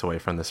he takes away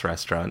from this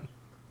restaurant.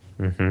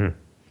 Mm-hmm.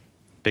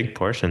 Big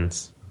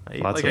portions.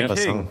 Lots of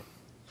poisson.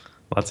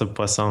 Lots of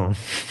poisson.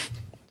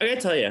 I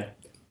gotta tell you,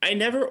 I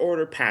never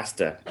order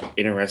pasta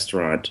in a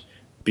restaurant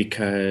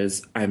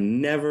because I'm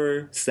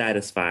never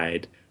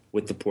satisfied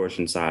with the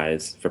portion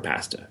size for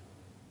pasta.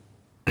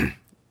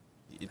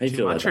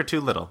 Too much or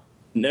too little?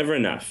 Never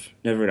enough.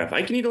 Never enough.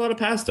 I can eat a lot of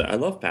pasta. I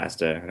love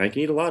pasta, and I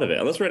can eat a lot of it.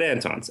 Unless we're at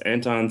Anton's.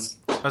 Anton's.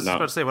 I was just about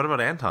to say, what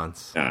about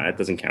Anton's? No, that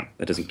doesn't count.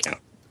 That doesn't count.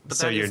 But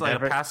so you're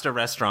like a pasta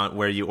restaurant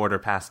where you order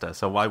pasta,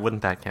 so why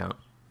wouldn't that count?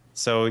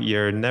 So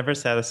you're never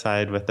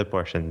satisfied with the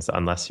portions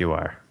unless you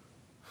are.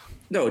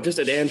 No, just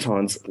at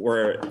Anton's,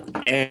 where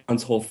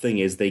Anton's whole thing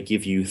is they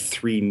give you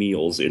 3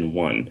 meals in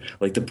one.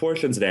 Like, the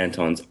portions at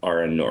Anton's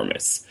are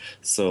enormous.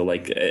 So,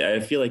 like, I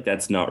feel like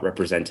that's not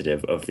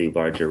representative of the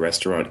larger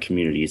restaurant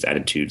community's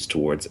attitudes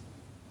towards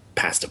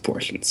pasta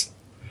portions.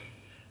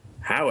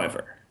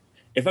 However,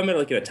 if I'm at,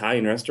 like, an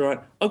Italian restaurant,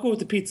 I'll go with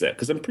the pizza,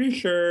 because I'm pretty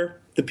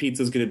sure the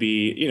pizza is going to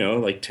be, you know,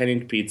 like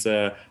 10-inch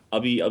pizza. I'll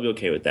be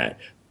okay with that.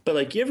 But,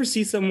 like, you ever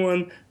see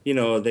someone, you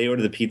know, they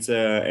order the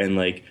pizza and,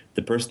 like,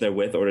 the person they're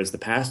with orders the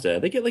pasta.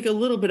 They get, like, a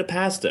little bit of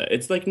pasta.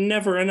 It's, like,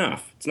 never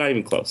enough. It's not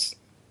even close.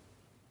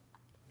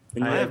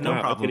 And I have no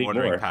problem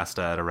ordering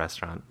pasta at a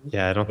restaurant.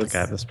 Yeah, I don't think I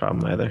have this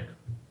problem either.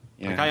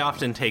 Yeah. Like, I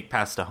often take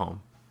pasta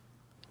home.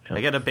 Yeah.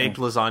 I get a baked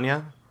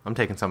lasagna. I'm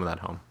taking some of that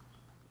home.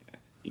 Yeah,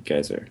 you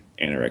guys are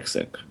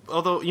anorexic.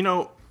 Although, you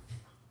know,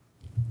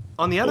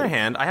 on the other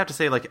hand, I have to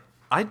say, like,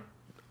 I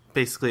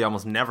basically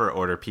almost never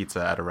order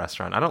pizza at a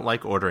restaurant. I don't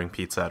like ordering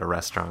pizza at a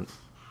restaurant.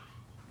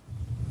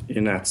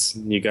 You're nuts.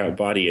 You got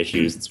body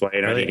issues. That's why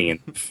you're not eating it.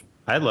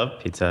 I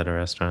love pizza at a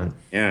restaurant.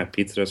 Yeah,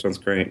 pizza restaurant's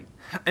great.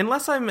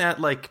 Unless I'm at,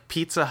 like,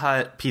 Pizza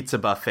Hut, pizza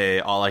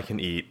buffet, all I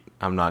can eat,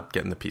 I'm not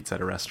getting the pizza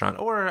at a restaurant.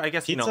 Or I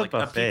guess, pizza, you know, like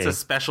buffet. A pizza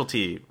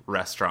specialty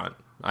restaurant.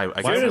 I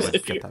guess I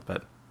would get that,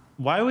 but...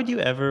 Why would you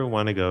ever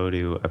want to go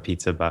to a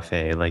pizza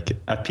buffet? Like,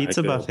 a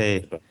pizza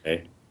buffet...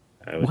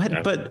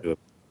 What?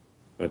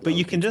 But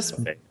you can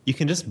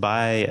just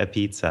buy a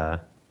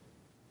pizza,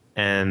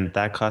 and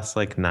that costs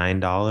like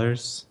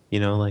 $9, you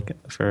know, like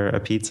for a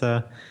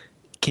pizza.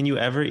 Can you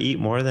ever eat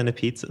more than a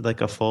pizza,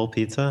 like a full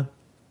pizza?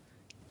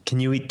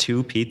 Can you eat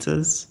 2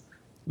 pizzas?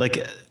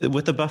 Like,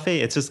 with a buffet,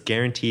 it's just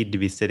guaranteed to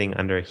be sitting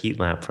under a heat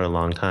lamp for a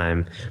long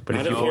time. But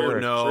if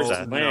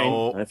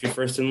you're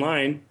first in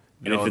line.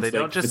 And no, if it's, they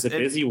don't it's a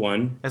busy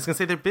one. I was going to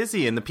say they're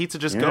busy, and the pizza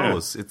just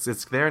goes.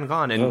 It's there and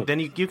gone. And then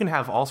you can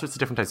have all sorts of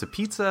different types of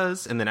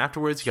pizzas, and then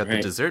afterwards you got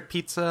the dessert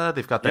pizza.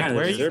 They've got that. Yeah,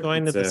 where are you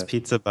going to this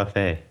pizza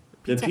buffet?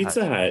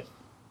 Pizza Hut.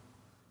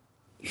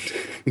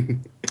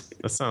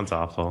 That sounds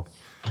awful.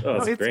 Oh,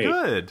 it's great.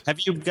 Good.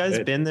 Have you guys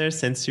been there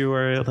since you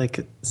were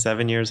like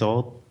 7 years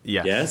old?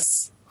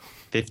 Yes.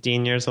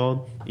 15 years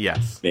old?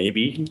 Yes.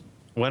 Maybe.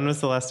 When was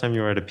the last time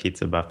you were at a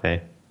pizza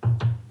buffet?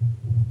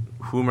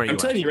 Whom are you? I'm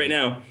telling you right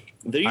now.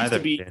 There used to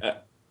be,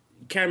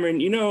 Cameron,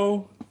 you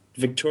know,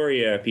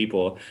 Victoria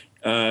people,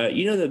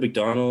 you know the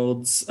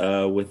McDonald's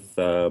with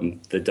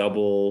the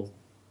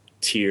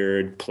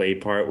double-tiered play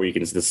part where you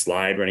can see the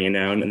slide running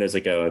down and there's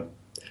like a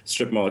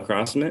strip mall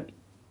across from it?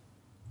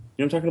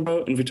 You know what I'm talking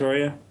about in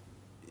Victoria?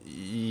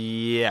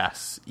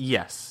 Yes.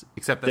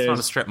 Except that's not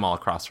a strip mall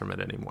across from it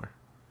anymore.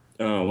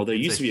 Oh, well, there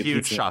used to be a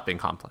huge shopping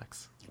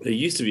complex. There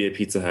used to be a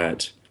Pizza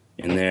Hut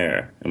in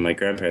there, and my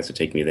grandparents would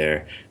take me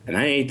there, and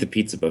I ate the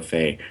pizza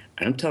buffet.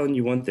 And I'm telling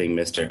you one thing,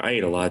 mister, I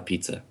ate a lot of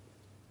pizza.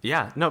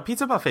 Yeah, no,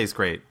 pizza buffet's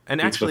great. And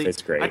pizza actually,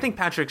 great. I think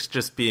Patrick's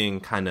just being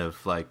kind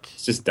of like...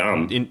 It's just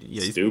dumb.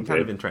 He's kind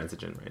of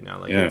intransigent right now.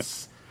 Like,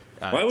 it's,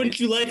 why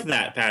wouldn't you like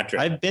that,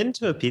 Patrick? I've been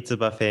to a pizza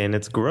buffet, and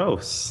it's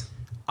gross.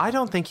 I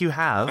don't think you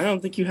have. I don't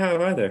think you have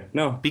either,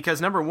 no.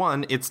 Because, number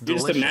one, it's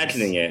delicious. You're just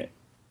imagining it.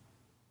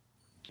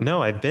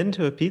 No, I've been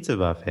to a pizza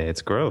buffet.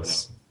 It's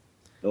gross.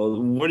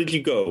 Well, where did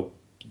you go?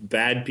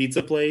 Bad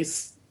pizza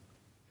place?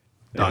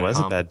 It was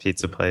a bad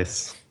pizza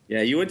place.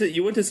 Yeah, you went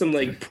to some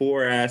like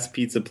poor ass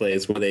pizza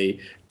place where they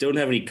don't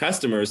have any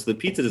customers, so the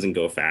pizza doesn't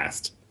go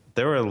fast.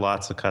 There were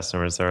lots of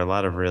customers. There were a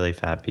lot of really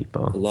fat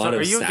people. A lot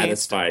of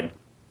satisfied.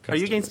 Are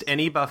you against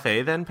any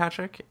buffet then,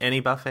 Patrick?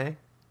 Any buffet?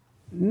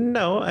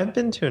 No, I've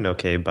been to an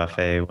okay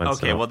buffet once.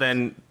 Okay, well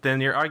then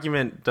your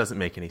argument doesn't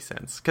make any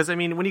sense. Because I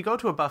mean, when you go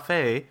to a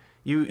buffet,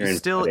 you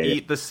still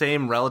eat the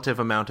same relative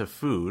amount of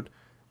food.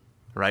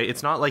 Right?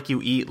 It's not like you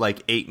eat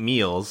like 8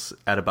 meals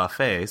at a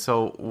buffet.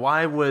 So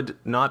why would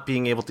not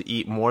being able to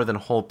eat more than a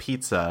whole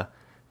pizza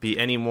be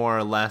any more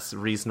or less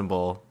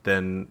reasonable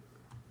than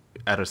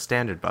at a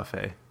standard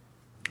buffet?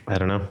 I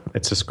don't know.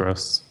 It's just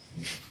gross.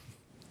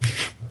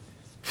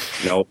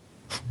 Nope.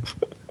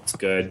 It's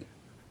good.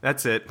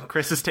 That's it.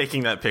 Chris is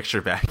taking that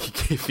picture back he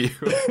gave you.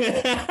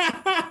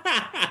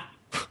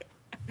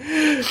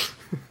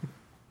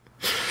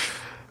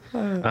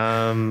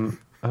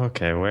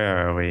 Okay,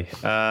 where are we?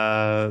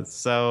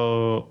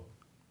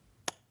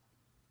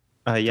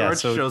 George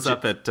shows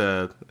up at...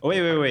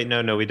 Wait.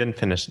 No, we didn't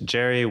finish.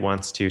 Jerry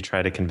wants to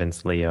try to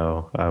convince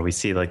Leo. We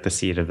see like the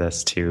seed of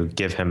this to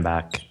give him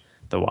back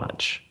the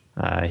watch.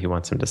 He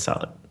wants him to sell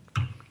it.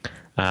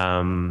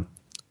 So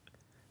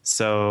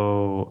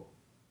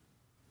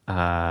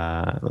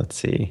let's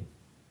see.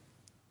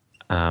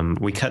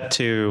 We cut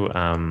to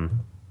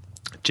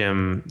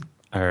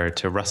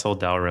to Russell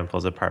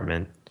Dalrymple's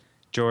apartment.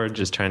 George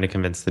is trying to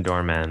convince the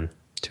doorman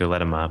to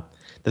let him up.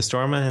 The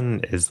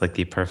doorman is like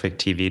the perfect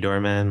TV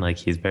doorman. Like,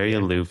 he's very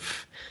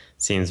aloof,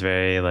 seems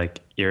very like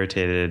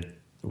irritated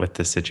with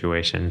the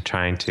situation,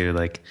 trying to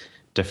like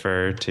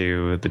defer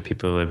to the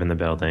people who live in the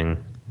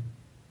building.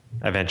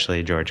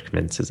 Eventually, George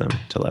convinces him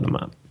to let him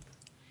up.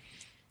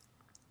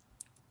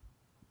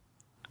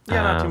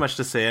 Yeah, not too much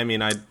to say. I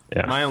mean,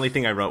 my only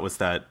thing I wrote was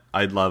that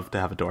I'd love to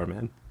have a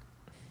doorman.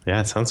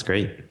 Yeah, it sounds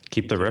great.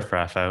 Keep the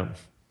riffraff out.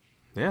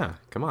 Yeah,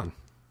 come on.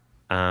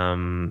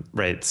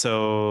 Right.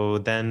 So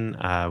then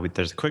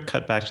there's a quick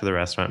cut back to the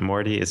restaurant.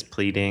 Morty is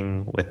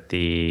pleading with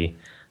the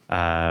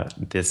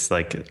this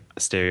like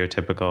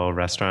stereotypical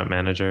restaurant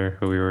manager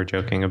who we were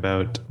joking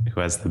about,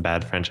 who has the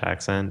bad French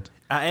accent.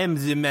 I am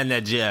the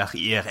manager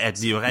here at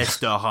the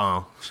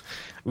restaurant.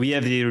 We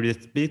have the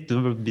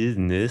respectable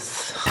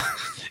business.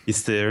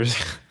 Is there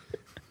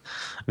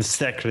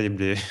sacre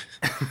bleu?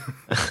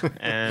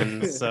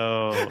 And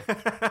so...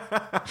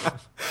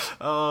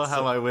 Oh,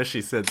 how I wish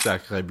he said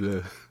sacre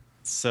bleu.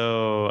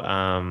 So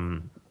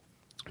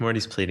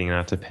Morty's pleading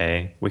not to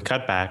pay. We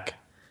cut back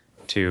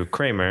to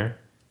Kramer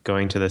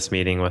going to this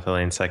meeting with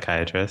Elaine's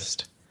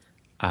psychiatrist.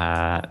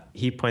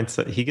 He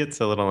gets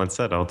a little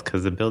unsettled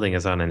because the building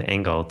is on an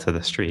angle to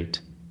the street.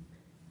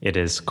 It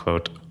is,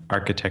 quote,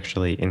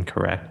 architecturally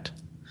incorrect.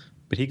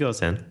 But he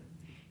goes in.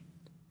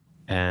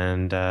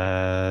 And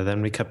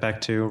then we cut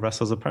back to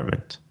Russell's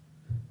apartment.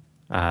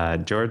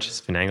 George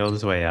has finagled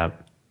his way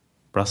up.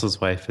 Russell's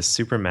wife is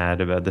super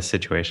mad about the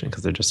situation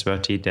because they're just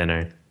about to eat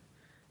dinner.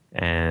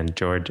 And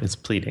George is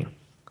pleading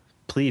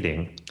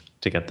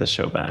to get this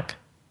show back.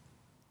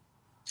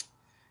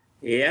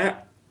 Yeah.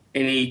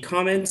 And he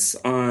comments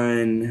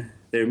on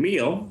their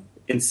meal,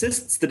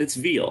 insists that it's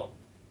veal.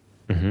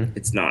 Mm-hmm.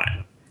 It's not.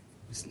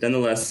 It's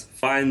nonetheless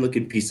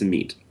fine-looking piece of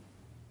meat.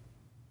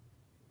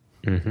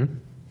 Mm-hmm.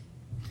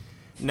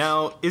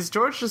 Now, is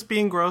George just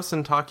being gross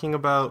and talking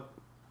about,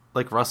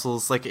 like,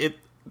 Russell's, like,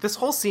 this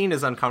whole scene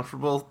is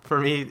uncomfortable for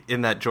me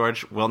in that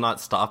George will not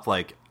stop,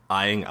 like,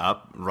 eyeing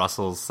up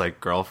Russell's,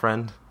 like,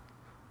 girlfriend.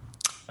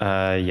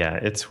 Yeah,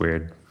 it's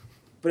weird.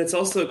 But it's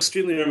also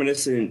extremely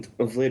reminiscent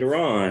of later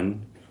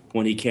on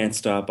when he can't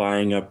stop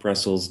eyeing up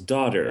Russell's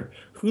daughter,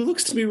 who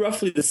looks to be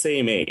roughly the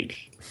same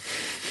age.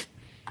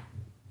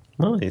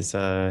 Well, he's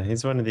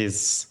one of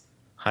these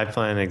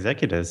high-flying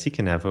executives. He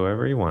can have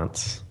whoever he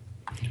wants.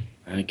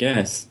 I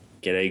guess.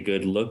 Get a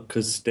good look,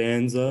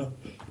 Costanza.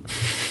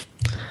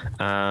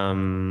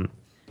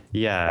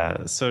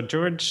 Yeah, so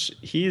George,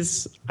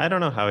 I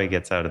don't know how he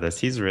gets out of this.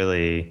 He's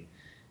really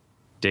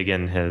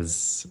digging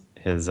his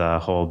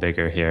hole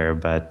bigger here,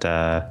 but...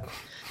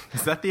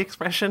 Is that the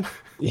expression?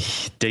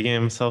 Digging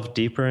himself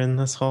deeper in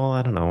this hole?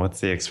 I don't know. What's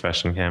the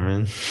expression,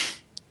 Cameron?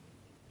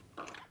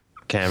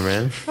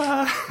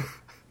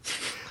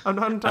 I'm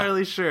not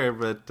entirely sure,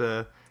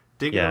 but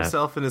digging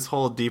himself in his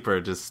hole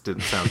deeper just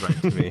didn't sound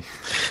right to me.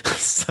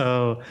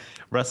 So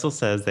Russell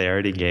says they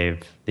already gave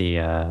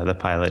the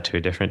pilot to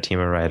a different team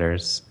of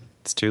writers.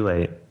 It's too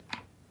late.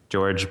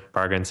 George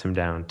bargains him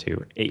down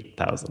to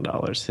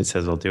 $8,000. He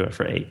says we'll do it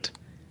for $8,000.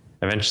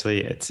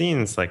 Eventually, it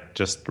seems like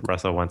just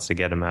Russell wants to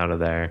get him out of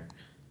there.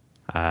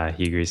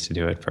 He agrees to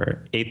do it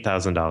for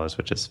 $8,000,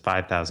 which is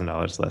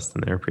 $5,000 less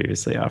than they were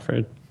previously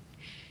offered.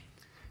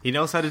 He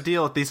knows how to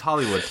deal with these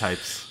Hollywood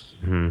types.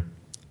 Mm-hmm.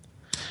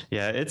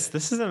 Yeah, this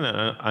is an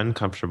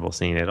uncomfortable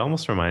scene. It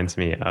almost reminds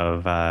me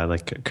of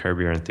like Curb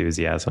Your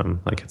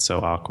Enthusiasm. Like, it's so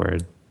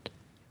awkward.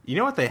 You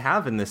know what they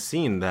have in this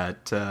scene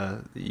that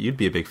you'd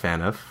be a big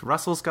fan of?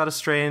 Russell's got a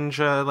strange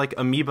like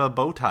amoeba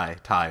bow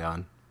tie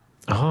on.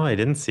 Oh, I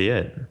didn't see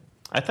it.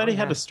 I thought he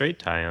had a straight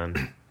tie on.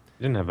 He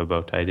didn't have a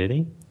bow tie, did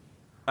he?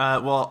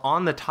 Well,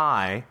 on the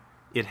tie,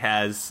 it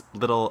has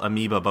little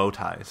amoeba bow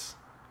ties.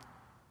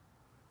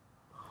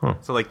 Huh.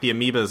 So, like, the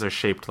amoebas are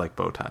shaped like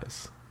bow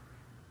ties.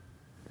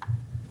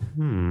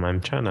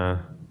 I'm trying to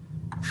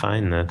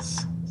find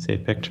this. See a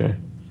picture.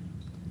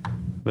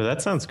 But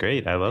that sounds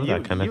great. I love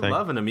that kind of thing. You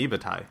love an amoeba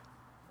tie.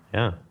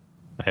 Yeah.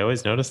 I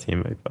always noticed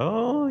him.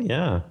 Oh,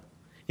 yeah.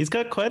 He's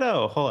got quite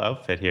a whole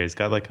outfit here. He's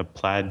got like a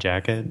plaid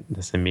jacket,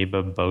 this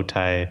amoeba bow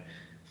tie.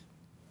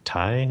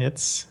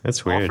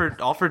 It's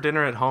weird. All for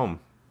dinner at home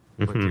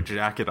with your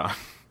jacket on.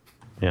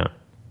 Yeah.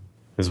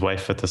 His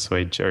wife with the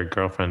suede, or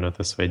girlfriend with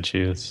the suede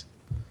shoes.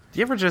 Do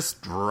you ever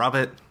just rub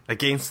it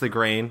against the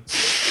grain?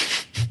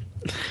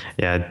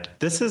 Yeah,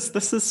 this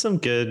is some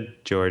good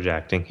George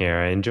acting here.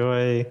 I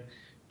enjoy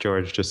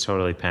George just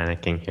totally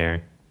panicking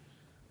here.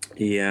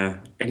 Yeah,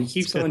 and he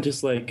keeps on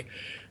just like,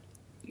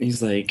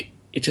 he's like,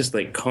 it's just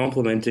like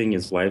complimenting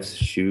his wife's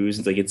shoes.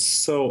 It's like, it's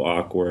so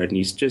awkward, and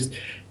he's just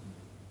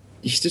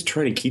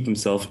trying to keep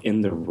himself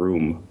in the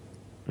room.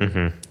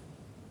 Mm-hmm.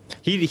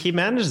 He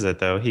manages it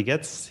though. He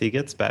gets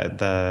back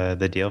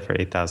the deal for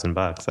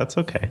 $8,000. That's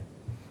okay.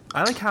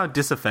 I like how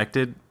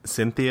disaffected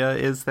Cynthia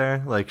is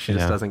there. Like, she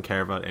just doesn't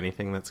care about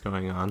anything that's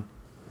going on.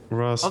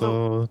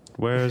 Russell,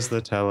 where's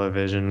the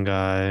television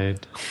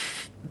guide?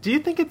 Do you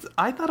think it's...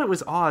 I thought it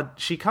was odd.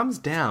 She comes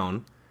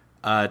down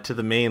to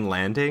the main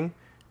landing,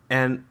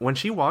 and when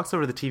she walks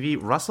over the TV,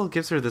 Russell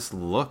gives her this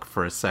look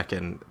for a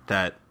second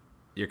that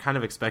you're kind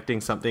of expecting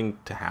something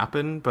to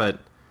happen, but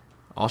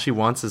all she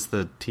wants is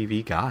the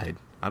TV guide.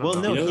 I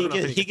don't know. No,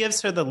 he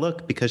gives her the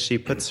look because she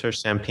puts her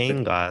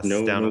champagne glass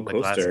down on the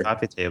glass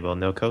coffee table.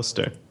 No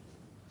coaster.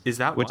 Is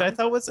that which why? I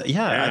thought was I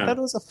thought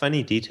it was a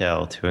funny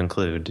detail to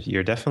include.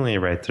 You're definitely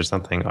right. There's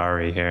something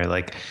Ari here.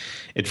 Like,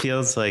 it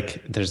feels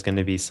like there's going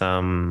to be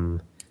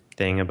some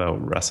thing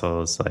about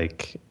Russell's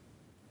like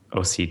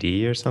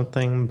OCD or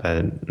something,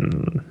 but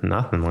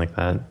nothing like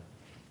that.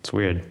 It's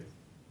weird.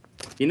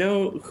 You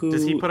know who?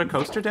 Does he put a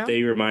coaster down?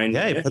 They remind.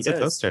 Yeah, he puts a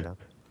coaster down.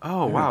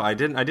 Oh wow! I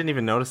didn't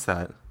even notice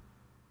that.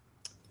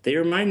 They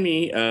remind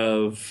me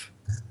of,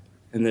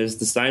 and there's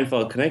the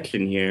Seinfeld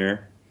connection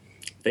here.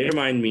 They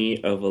remind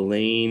me of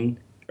Elaine,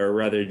 or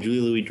rather Julie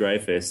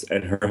Louis-Dreyfus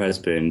and her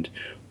husband,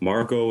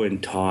 Margot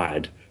and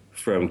Todd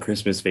from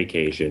Christmas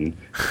Vacation.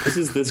 This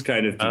is this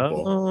kind of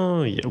people.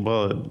 Oh, yeah.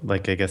 Well,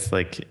 like I guess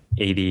like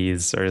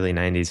 80s, early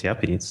 90s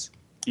yuppies.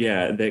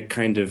 Yeah, that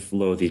kind of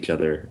loathe each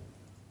other.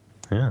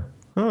 Yeah.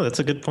 Oh, that's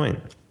a good point.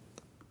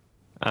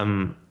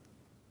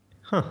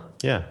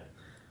 Yeah.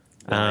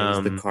 Why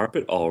is the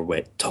carpet all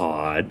wet,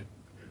 Todd?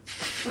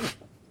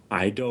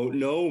 I don't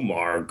know,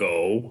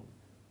 Margot.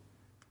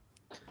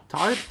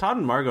 Todd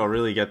and Margot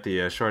really get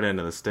the short end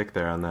of the stick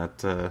there on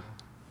that.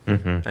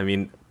 I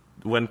mean,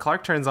 when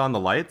Clark turns on the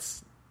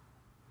lights,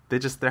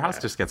 their house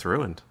just gets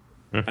ruined.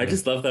 I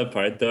just love that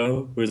part,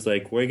 though. It was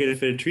like, where are you going to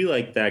fit a tree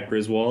like that,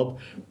 Griswold?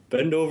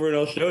 Bend over and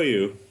I'll show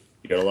you.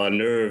 You got a lot of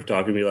nerve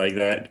talking to me like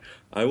that.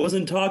 I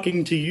wasn't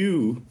talking to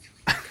you.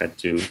 Cut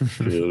to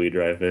Julie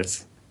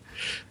Louis-Dreyfus.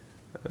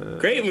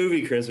 Great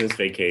movie, Christmas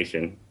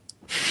Vacation.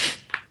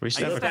 We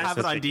should I used to have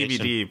it on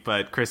DVD,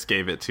 but Chris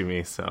gave it to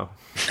me, so.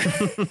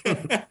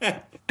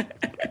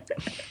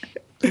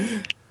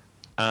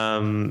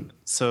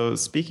 So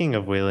speaking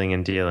of wheeling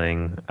and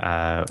dealing,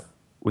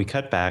 we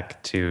cut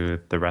back to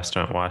the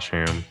restaurant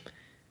washroom.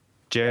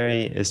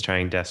 Jerry is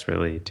trying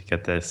desperately to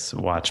get this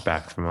watch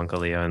back from Uncle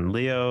Leo, and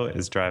Leo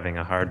is driving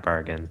a hard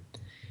bargain.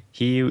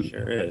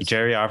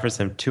 Jerry offers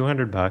him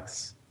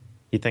 $200.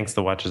 He thinks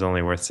the watch is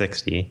only worth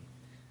 $60.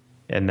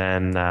 And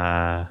then,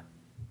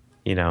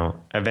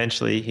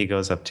 eventually he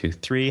goes up to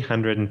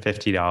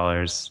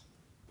 $350.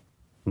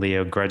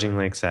 Leo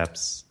grudgingly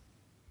accepts.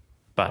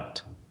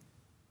 But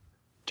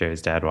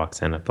Jerry's dad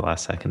walks in at the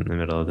last second in the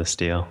middle of this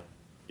deal.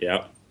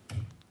 Yep.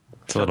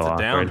 It's a little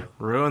awkward. Down,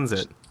 ruins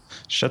it.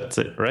 Shuts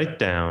it right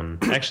down.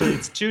 Actually,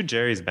 it's to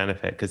Jerry's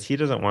benefit because he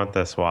doesn't want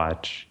this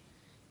watch.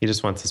 He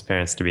just wants his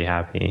parents to be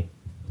happy.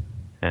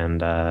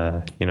 And,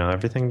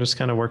 everything just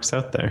kind of works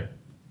out there.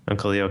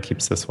 Uncle Leo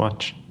keeps this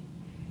watch.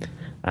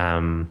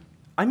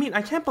 I mean,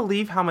 I can't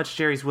believe how much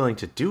Jerry's willing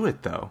to do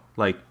it, though.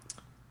 Like,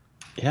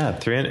 yeah,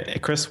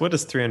 Chris, what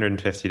is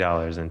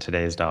 $350 in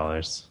today's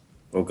dollars?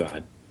 Oh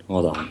God,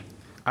 hold on.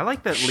 I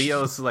like that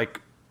Leo's like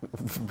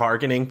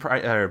bargaining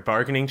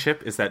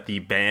chip is that the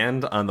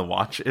band on the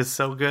watch is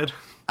so good.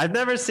 I've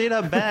never seen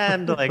a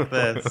band like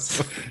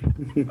this.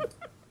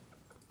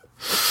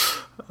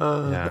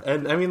 Yeah.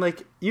 And I mean,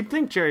 like, you'd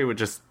think Jerry would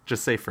just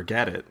say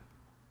forget it.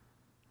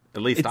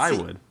 At least I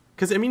would,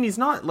 because I mean, he's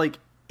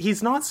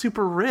not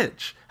super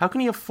rich. How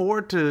can he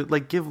afford to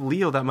like give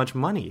Leo that much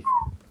money?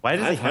 Why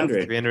does he have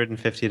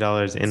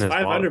 $350 in his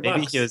wallet?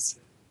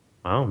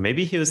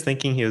 Maybe he was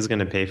thinking he was going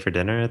to pay for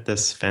dinner at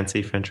this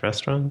fancy French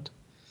restaurant.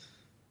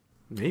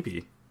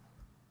 Maybe.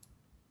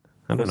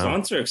 I don't know.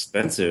 Croissants are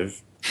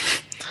expensive.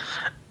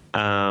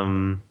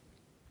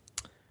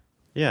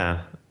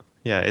 Yeah,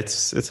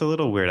 it's a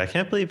little weird. I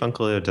can't believe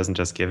Uncle Leo doesn't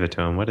just give it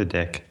to him. What a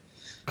dick.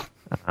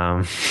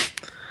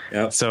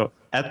 Yep. So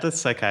at the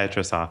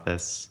psychiatrist's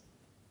office,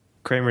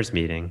 Kramer's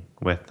meeting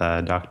with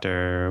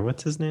Dr.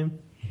 What's his name?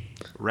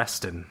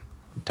 Reston.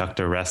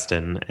 Dr.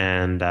 Reston.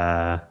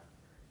 And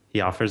he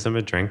offers him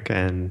a drink,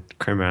 and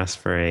Kramer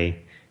asks for a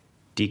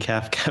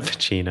decaf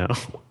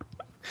cappuccino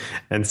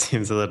and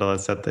seems a little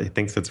upset that he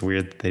thinks it's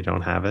weird that they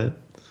don't have it.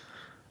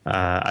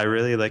 I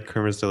really like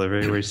Kramer's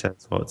delivery where he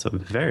says, well, it's a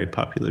very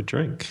popular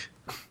drink.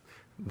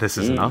 This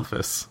is an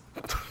office.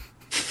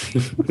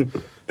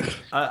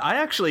 I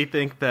actually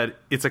think that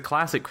it's a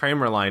classic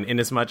Kramer line in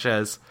as much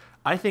as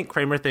I think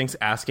Kramer thinks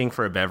asking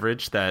for a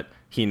beverage that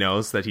he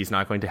knows that he's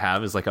not going to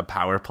have is like a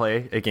power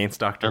play against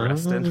Dr.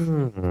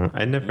 Reston.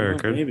 That never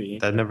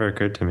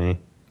occurred to me.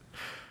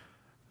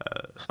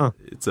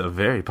 It's a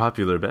very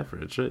popular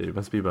beverage. It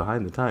must be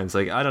behind the times.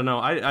 Like, I don't know.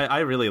 I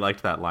really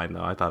liked that line,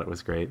 though. I thought it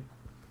was great.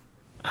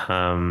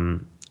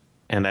 And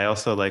I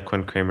also like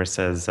when Kramer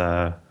says,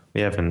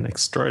 we have an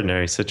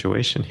extraordinary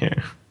situation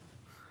here.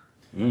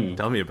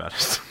 Tell me about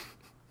it.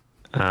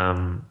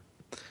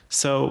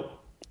 So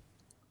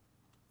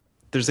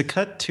there's a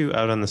cut to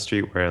out on the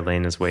street where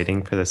Elaine is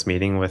waiting for this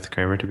meeting with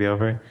Kramer to be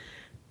over.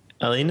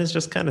 Elaine is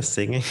just kind of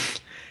singing,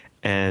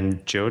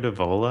 and Joe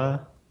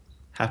Davola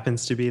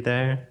happens to be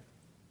there,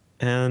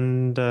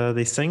 and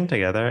they sing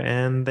together,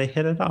 and they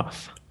hit it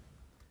off.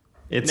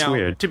 It's Now,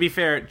 weird. to be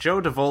fair,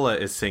 Joe Davola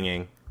is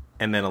singing,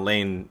 and then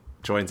Elaine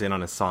joins in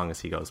on his song as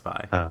he goes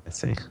by. Oh, I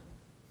see.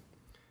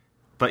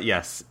 But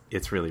yes,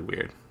 it's really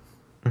weird.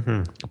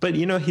 But,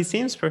 he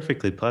seems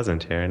perfectly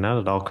pleasant here, not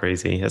at all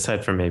crazy,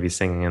 aside from maybe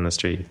singing in the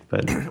street.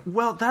 But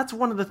Well, that's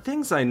one of the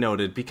things I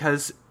noted,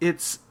 because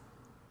it's...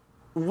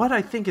 What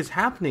I think is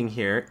happening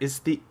here is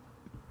the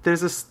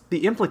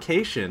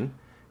implication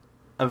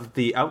of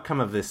the outcome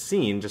of this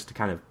scene, just to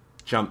kind of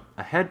jump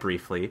ahead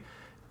briefly,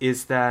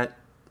 is that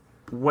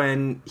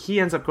when he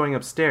ends up going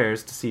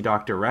upstairs to see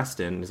Dr.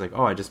 Reston, he's like,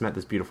 oh, I just met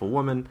this beautiful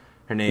woman,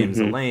 her name's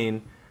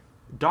Elaine.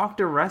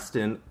 Dr.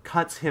 Reston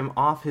cuts him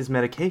off his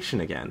medication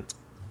again.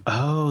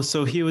 oh,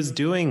 so he was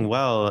doing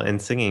well in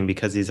singing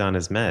because he's on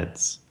his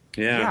meds.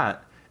 Yeah.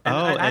 And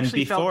I And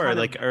actually felt before, kind of-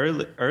 like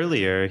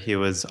earlier, he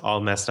was all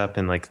messed up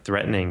and like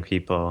threatening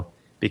people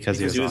because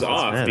he was He was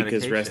off his off meds.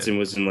 because medication. Reston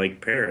was in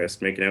like Paris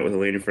making out with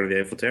Elaine in front of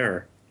the Eiffel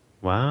Tower.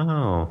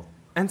 Wow,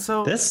 And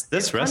so this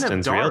it's kind of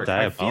Reston's real dark.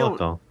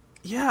 diabolical.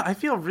 I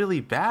feel really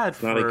bad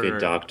for... Not a good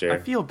doctor. I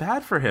feel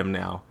bad for him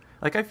now.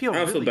 Like, I feel I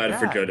don't really feel bad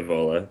for Joe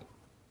Davola.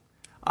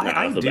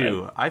 I feel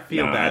do. bad. I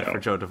feel No, I bad don't. for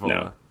Joe Davola.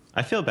 No.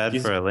 I feel bad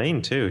He's- for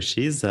Elaine too.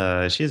 She's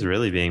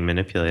really being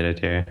manipulated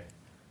here.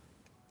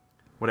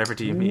 Whatever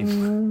do you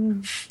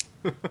mean?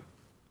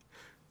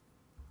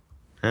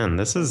 Man,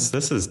 this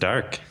is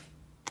dark.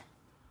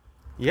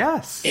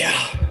 Yes. Yeah,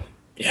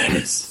 it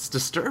is. It's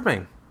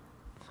disturbing.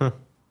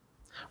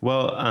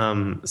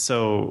 Well,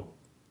 so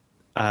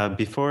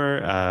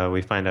before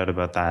we find out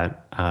about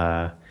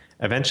that,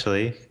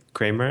 eventually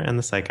Kramer and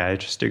the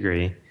psychiatrist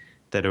agree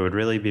that it would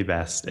really be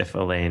best if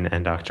Elaine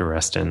and Dr.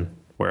 Reston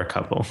were a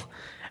couple.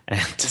 And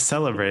to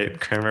celebrate,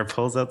 Kramer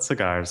pulls out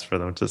cigars for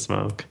them to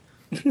smoke.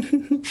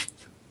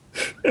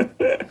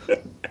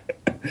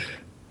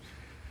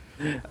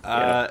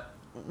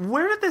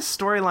 Where did this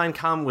storyline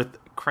come with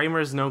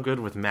Kramer's no good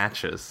with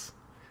matches?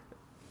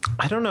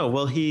 I don't know.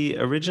 Well, he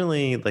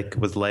originally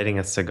was lighting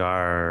a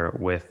cigar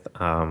with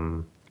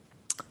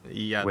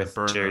Yeah, with the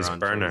burner Jerry's on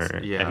burner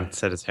Jerry's- Yeah. and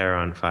set his hair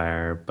on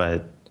fire,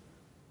 but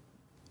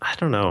I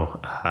don't know.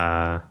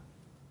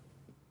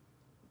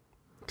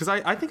 Because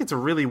I think it's a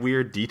really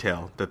weird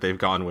detail that they've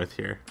gone with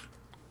here.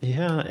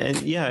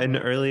 And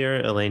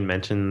earlier Elaine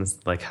mentions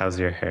how's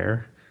your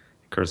hair?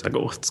 Kurt's like,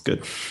 oh, it's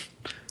good.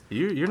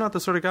 You're not the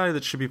sort of guy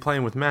that should be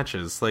playing with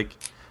matches. Like,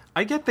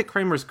 I get that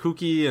Kramer's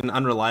kooky and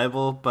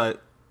unreliable,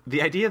 but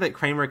the idea that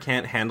Kramer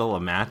can't handle a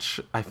match,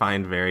 I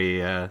find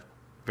very,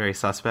 very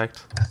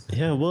suspect.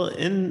 Yeah, well,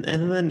 He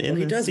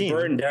the does scene,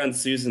 burn down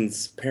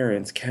Susan's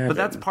parents' cabin. But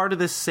that's part of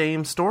this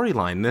same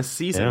storyline this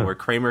season, Yeah. where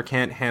Kramer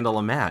can't handle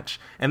a match,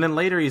 and then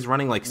later he's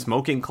running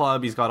smoking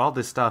club. He's got all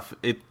this stuff.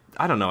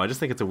 I don't know. I just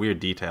think it's a weird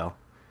detail,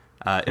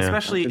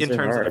 especially in Matches are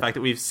terms of the hard. fact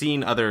that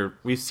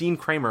we've seen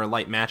Kramer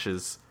light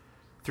matches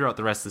throughout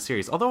the rest of the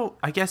series. Although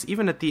I guess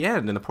even at the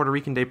end in the Puerto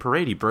Rican Day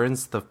Parade, he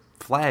burns the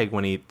flag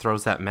when he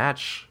throws that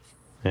match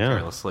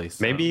carelessly.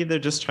 So. Maybe they're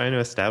just trying to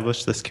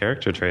establish this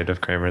character trait of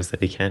Kramer's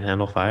that he can't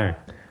handle fire.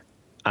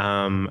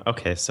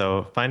 Okay,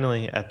 so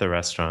finally at the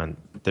restaurant,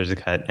 there's a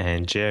cut,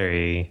 and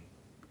Jerry,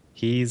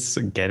 he's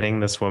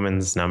getting this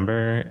woman's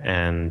number,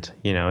 and,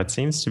 it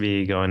seems to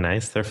be going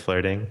nice. They're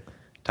flirting,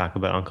 talk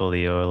about Uncle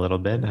Leo a little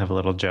bit, have a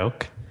little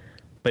joke.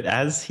 But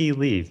as he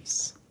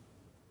leaves,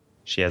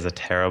 she has a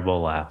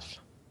terrible laugh.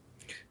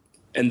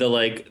 And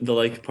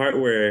the part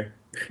where,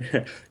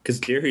 because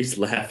Jerry's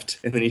left,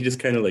 and then he just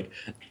kind of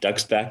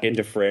ducks back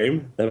into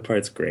frame. That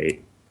part's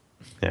great.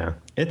 Yeah,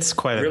 it's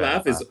quite Her a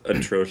bad laugh is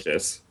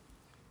atrocious.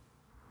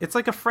 It's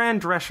like a Fran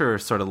Drescher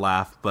sort of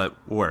laugh, but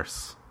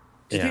worse.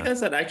 Do you think Yeah.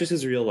 that's that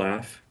actress's real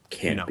laugh?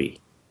 Can't No. be.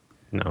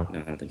 No. No,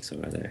 I don't think so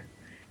either.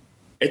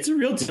 It's a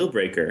real deal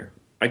breaker.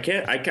 I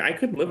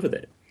couldn't live with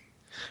it.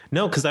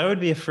 No, because I would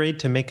be afraid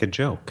to make a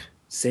joke,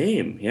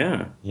 Same,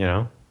 yeah.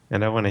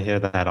 And I want to hear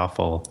that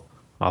awful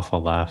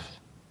laugh.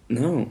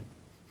 No.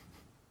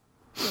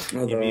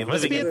 You'd be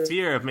living in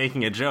fear of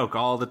making a joke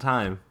all the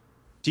time.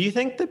 Do you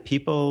think that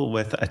people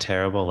with a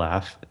terrible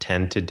laugh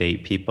tend to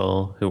date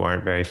people who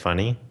aren't very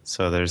funny?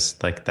 So there's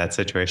that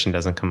situation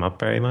doesn't come up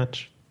very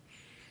much?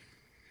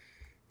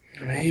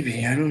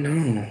 Maybe, I don't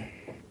know.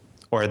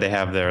 Or they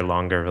have their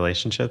longer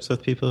relationships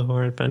with people who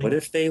aren't funny? What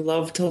if they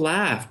love to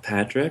laugh,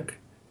 Patrick?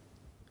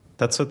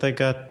 That's what they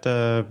got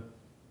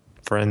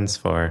Friends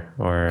for,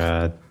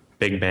 or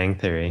Big Bang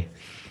Theory.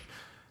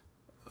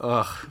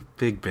 Ugh,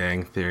 Big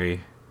Bang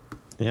Theory.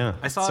 Yeah.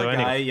 I saw a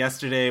guy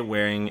yesterday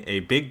wearing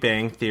a Big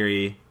Bang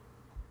Theory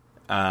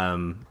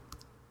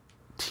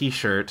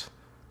t-shirt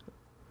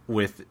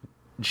with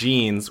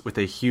jeans with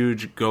a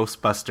huge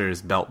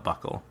Ghostbusters belt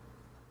buckle.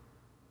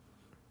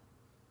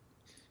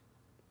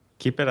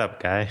 Keep it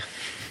up, guy.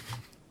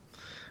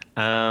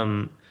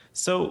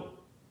 So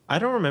I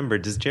don't remember.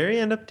 Does Jerry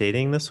end up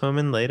dating this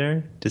woman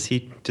later? Does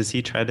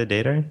he try to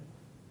date her?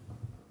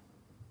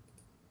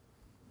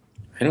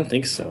 I don't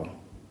think so.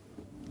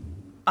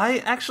 I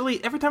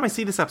actually, every time I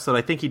see this episode,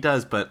 I think he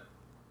does, but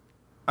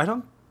I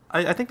don't.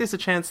 I think there's a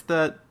chance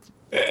that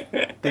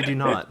they do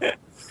not.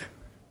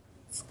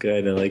 It's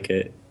good, I like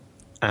it.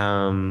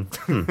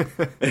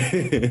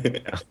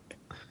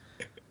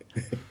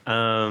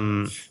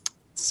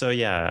 So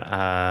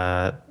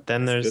yeah,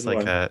 then there's Good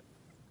one.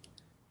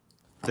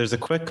 there's a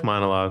quick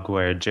monologue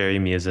where Jerry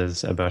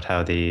muses about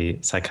how the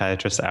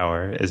psychiatrist's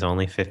hour is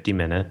only 50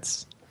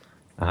 minutes,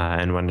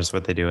 and wonders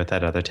what they do with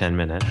that other 10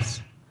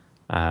 minutes,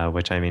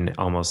 which I mean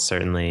almost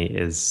certainly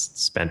is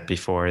spent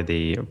before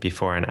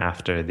and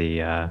after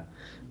the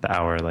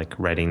hour, like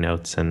writing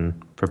notes and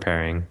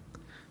preparing.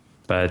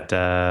 But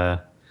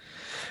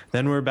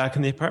then we're back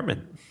in the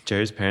apartment.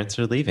 Jerry's parents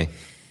are leaving.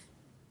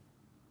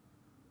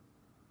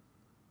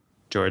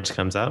 George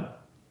comes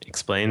up,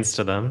 explains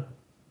to them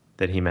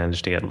that he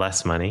managed to get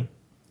less money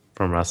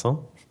from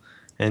Russell,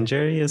 and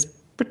Jerry is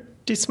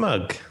pretty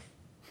smug.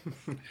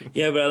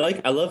 Yeah,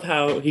 but I love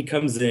how he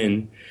comes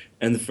in,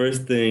 and the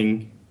first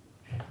thing,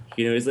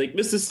 he's like,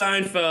 Mrs.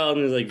 Seinfeld,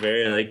 and he's like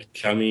very like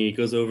chummy. He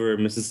goes over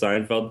to Mrs.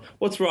 Seinfeld.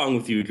 What's wrong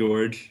with you,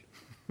 George?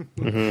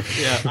 Yeah,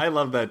 I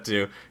love that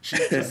too.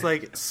 She's just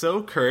like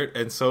so curt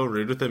and so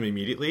rude with him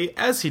immediately,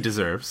 as he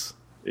deserves.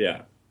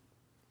 Yeah.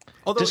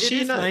 Although Does it she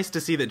is not- nice to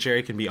see that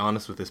Jerry can be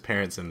honest with his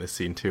parents in this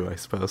scene too, I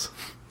suppose.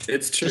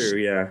 It's true,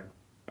 yeah.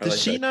 I Does like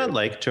she that not too.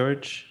 like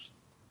George?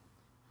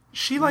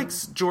 She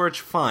likes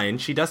George fine.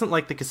 She doesn't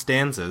like the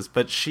Costanzas,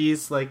 but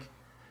she's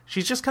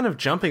just kind of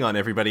jumping on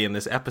everybody in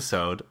this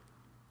episode,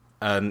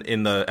 and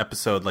in the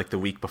episode like the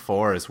week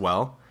before as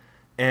well.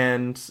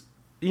 And,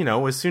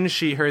 as soon as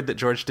she heard that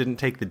George didn't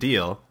take the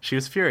deal, she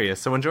was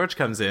furious. So when George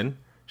comes in,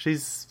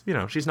 she's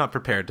not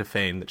prepared to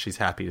feign that she's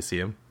happy to see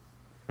him.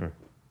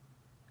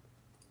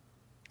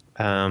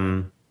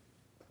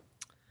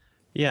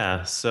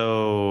 Yeah,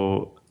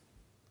 so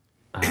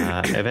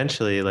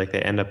eventually, like,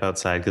 they end up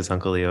outside because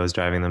Uncle Leo is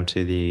driving them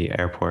to the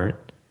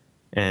airport.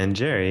 And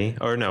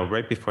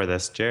right before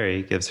this,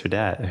 Jerry gives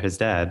his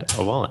dad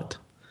a wallet.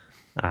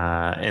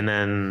 And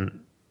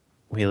then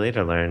we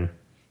later learn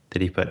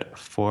that he put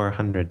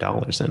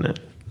 $400 in it.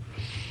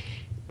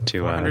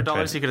 To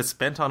 $100 he could have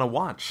spent on a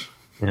watch.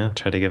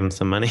 try to give him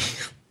some money.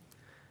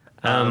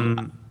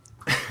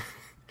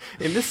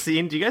 In this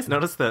scene, do you guys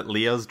notice that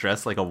Leo's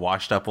dressed like a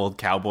washed-up old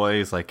cowboy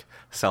who's, like,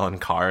 selling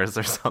cars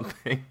or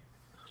something?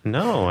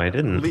 No, I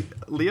didn't.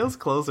 Leo's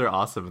clothes are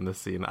awesome in this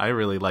scene. I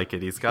really like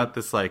it. He's got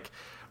this, like,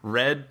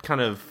 red kind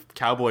of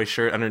cowboy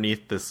shirt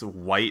underneath this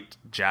white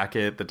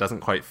jacket that doesn't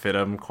quite fit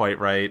him quite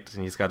right,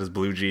 and he's got his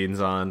blue jeans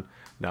on.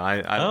 No,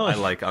 I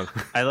like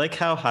Uncle. I like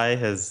how high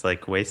his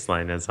like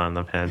waistline is on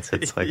the pants.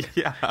 It's like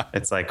Yeah.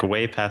 it's like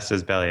way past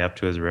his belly up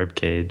to his rib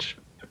cage.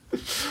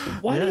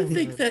 Why do you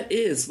think that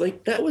is?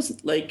 Like, that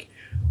was, like,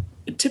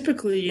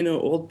 typically,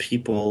 old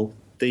people,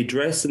 they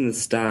dress in the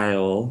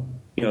style,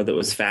 that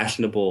was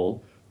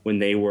fashionable when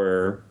they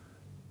were,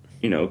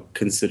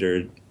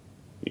 considered,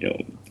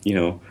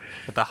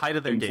 At the height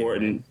of their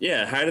important. game.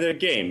 Yeah, height of their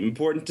game,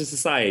 important to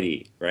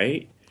society,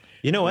 right?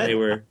 You know what? They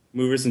were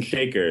movers and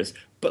shakers.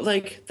 But,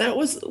 like, when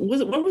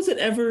was it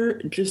ever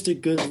just a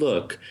good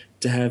look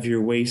to have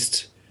your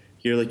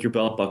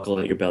belt buckle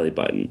at your belly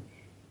button?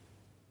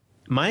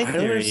 My I don't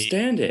theory,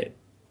 understand it.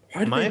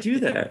 Why did they do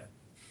that?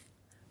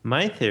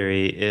 my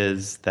theory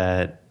is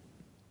that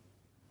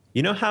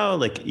you know how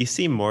like you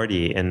see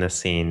Morty in this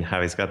scene,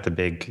 how he's got the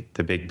big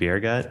beer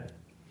gut,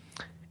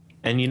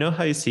 and you know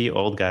how you see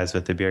old guys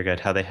with the beer gut,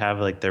 how they have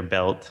like their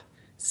belt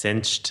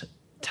cinched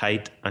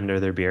tight under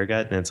their beer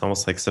gut, and it's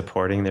almost like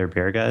supporting their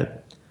beer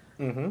gut.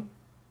 Mm-hmm.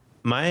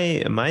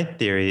 My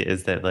theory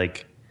is that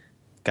like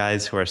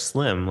guys who are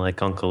slim,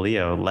 like Uncle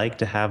Leo, like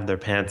to have their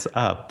pants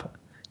up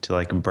to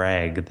like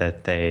brag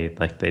that they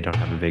don't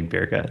have a big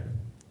beer gut.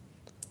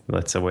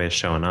 That's a way of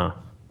showing off.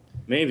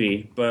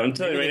 Maybe, but I'm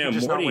telling Maybe you they can right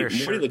just now, not wear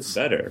Morty looks shirts.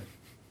 better.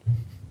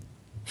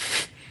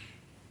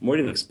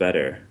 Morty looks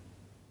better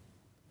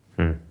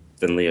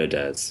than Leo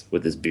does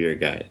with his beer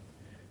gut.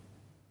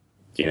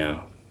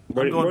 going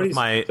with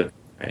my-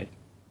 right.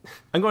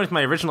 I'm going with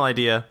my original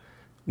idea,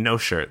 no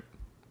shirt.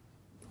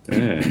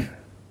 It's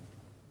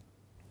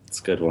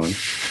a good one.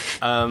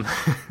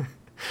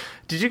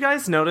 Did you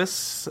guys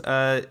notice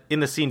in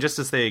the scene, just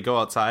as they go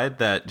outside,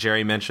 that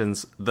Jerry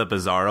mentions the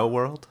Bizarro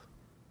world?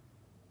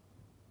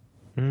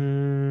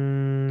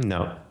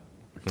 No.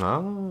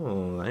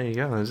 Oh, there you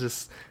go. It's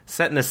just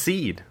setting a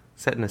seed.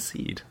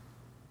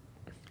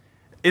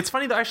 It's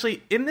funny, though,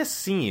 actually, in this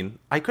scene,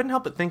 I couldn't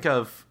help but think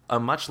of a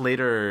much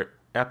later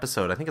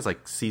episode. I think it's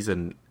like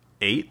season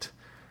 8,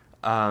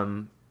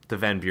 the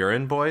Van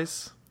Buren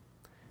boys,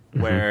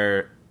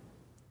 where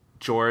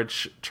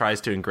George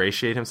tries to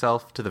ingratiate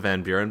himself to the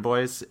Van Buren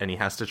boys, and he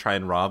has to try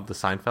and rob the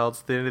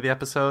Seinfelds at the end of the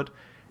episode,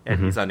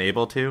 and he's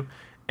unable to.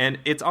 And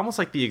it's almost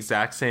like the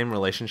exact same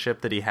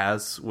relationship that he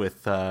has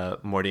with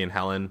Morty and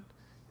Helen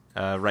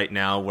right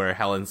now, where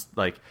Helen's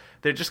like,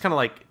 they're just kind of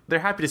like, they're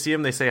happy to see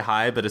him, they say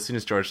hi, but as soon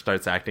as George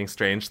starts acting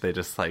strange, they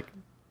just like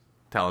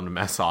tell him to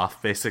mess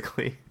off,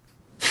 basically.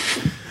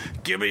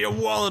 Give me your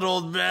wallet,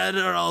 old man,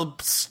 or I'll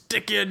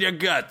stick you in your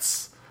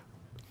guts.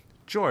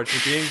 George,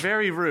 you're being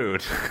very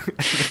rude.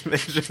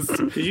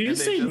 Did you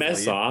just say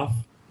mess off?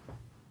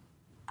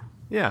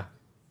 Yeah.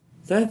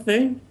 Is that a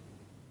thing?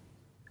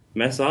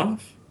 Mess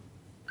off?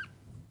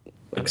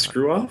 Like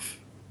screw off?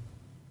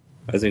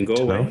 As in go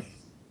away?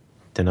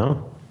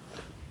 Dunno.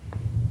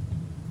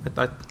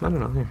 I don't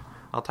know. Here,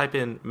 I'll type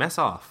in mess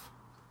off.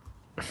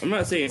 I'm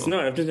not saying it's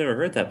not. I've just never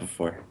heard that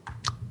before.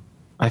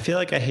 I feel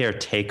like I hear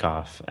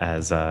takeoff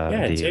as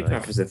Yeah, the, takeoff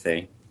like, is a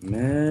thing.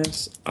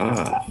 Mess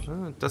off.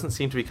 It doesn't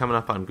seem to be coming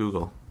up on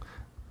Google.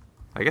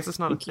 I guess it's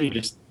not a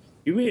thing.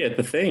 You made it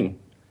the thing.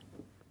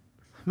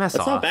 Mess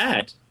That's off. not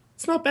bad.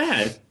 It's not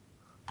bad.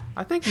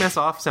 I think mess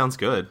off sounds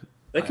good.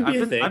 That could be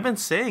a thing. I've been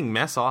saying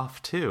mess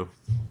off too.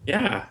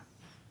 Yeah.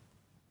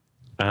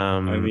 I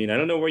mean, I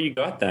don't know where you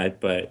got that,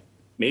 but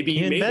maybe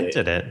you made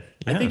invented it.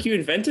 I think you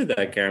invented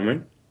that,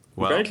 Cameron.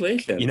 Well,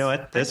 Congratulations. You know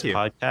what? This you.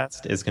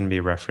 podcast is going to be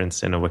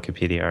referenced in a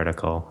Wikipedia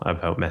article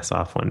about mess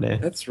off one day.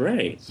 That's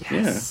right.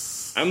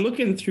 Yes. Yeah. I'm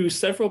looking through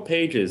several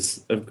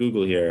pages of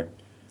Google here.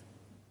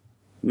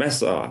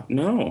 Mess off.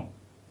 No.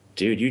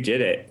 Dude, you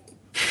did it.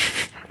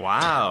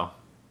 Wow.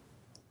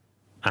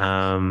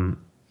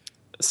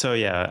 So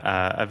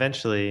yeah,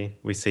 eventually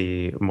we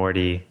see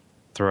Morty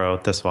throw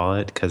out this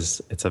wallet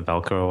because it's a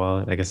Velcro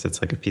wallet. I guess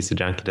it's like a piece of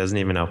junk. He doesn't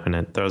even open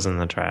it. Throws it in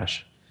the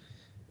trash.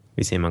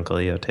 We see Uncle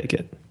Leo take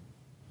it.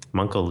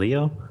 Uncle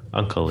Leo?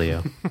 Uncle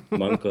Leo.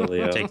 Uncle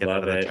Leo. Take it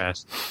out Love of the it.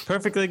 trash.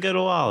 Perfectly good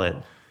wallet.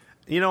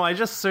 You know, I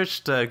just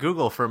searched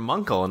Google for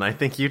Munkle, and I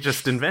think you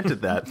just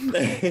invented that.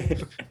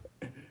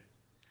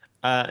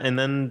 And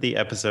then the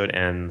episode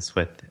ends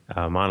with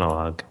a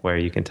monologue where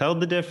you can tell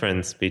the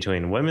difference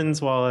between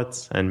women's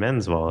wallets and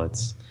men's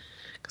wallets.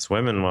 Because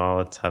women's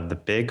wallets have the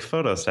big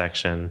photo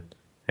section.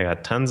 They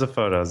got tons of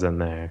photos in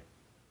there.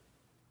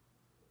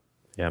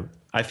 Yeah.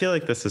 I feel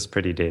like this is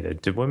pretty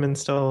dated.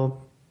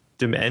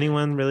 Do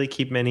anyone really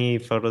keep many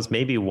photos?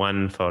 Maybe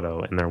one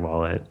photo in their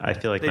wallet. I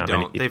feel like They not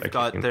many don't. people They've are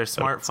got keeping their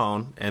photos.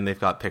 smartphone, and they've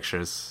got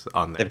pictures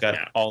on there. They've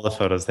got all the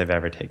photos they've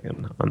ever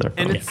taken on their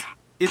phone. And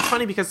it's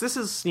funny because this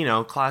is,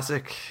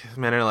 classic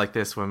men are like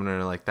this, women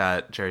are like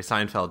that, Jerry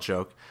Seinfeld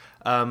joke.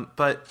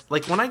 But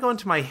like when I go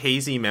into my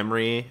hazy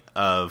memory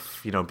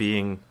of,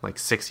 being like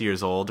 6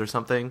 years old or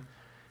something,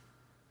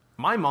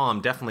 my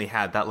mom definitely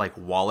had that like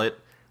wallet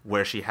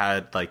where she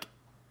had like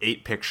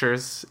 8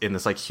 pictures in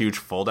this like huge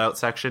fold out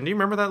section. Do you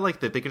remember that? Like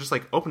that they could just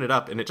like open it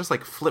up and it just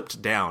like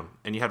flipped down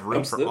and you had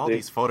room for all Absolutely.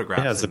 these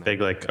photographs. Yeah, it's a in there.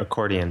 big like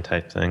accordion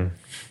type thing.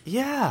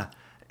 Yeah,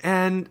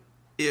 and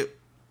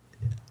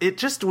it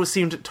just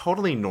seemed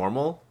totally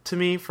normal to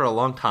me for a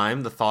long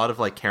time, the thought of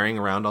like carrying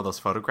around all those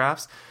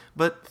photographs.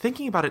 But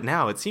thinking about it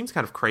now, it seems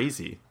kind of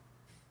crazy.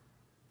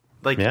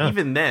 Like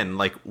even then,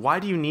 like why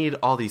do you need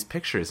all these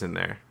pictures in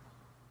there?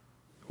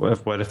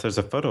 What if there's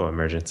a photo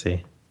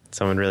emergency?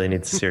 Someone really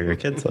needs to see what your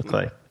kids look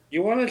like.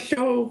 You want to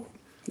show?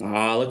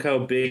 Look how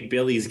big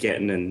Billy's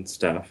getting and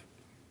stuff.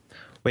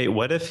 Wait,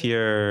 what if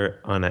you're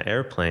on an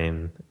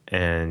airplane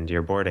and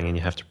you're boarding and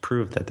you have to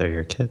prove that they're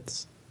your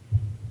kids?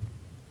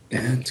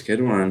 Yeah, it's a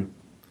good one.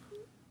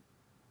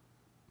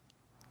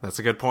 That's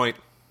a good point.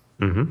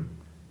 Mm-hmm.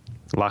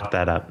 Lock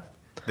that up.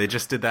 They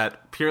just did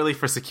that purely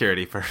for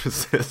security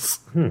purposes.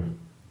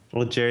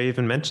 Well, Jerry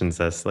even mentions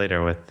this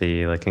later with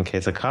the, like, in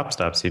case a cop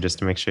stops you, just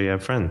to make sure you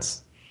have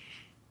friends.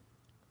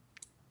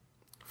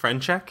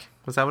 Friend check?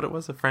 Was that what it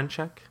was? A friend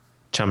check?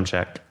 Chum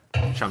check.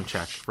 Chum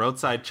check.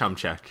 Roadside chum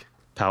check.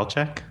 Pal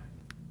check?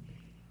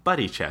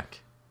 Buddy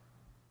check.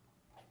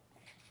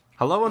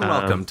 Hello and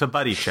welcome to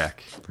Buddy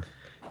Check.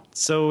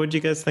 So what'd you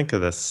guys think of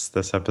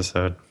this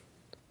episode?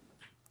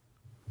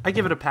 I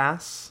give it a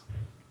pass.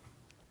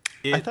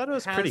 I thought it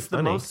was has pretty the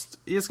funny. I was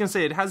going to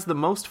say, it has the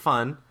most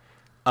fun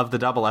of the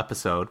double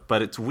episode,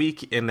 but it's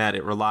weak in that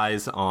it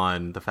relies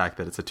on the fact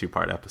that it's a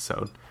 2-part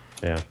episode.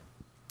 Yeah.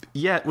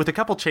 Yet, with a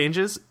couple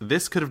changes,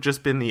 this could have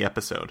just been the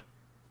episode.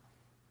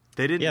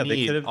 They didn't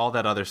need all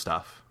that other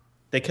stuff.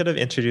 They could have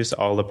introduced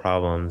all the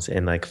problems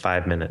in like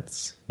 5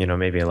 minutes,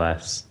 maybe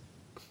less.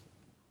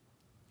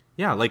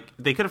 Yeah, like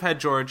they could have had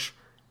George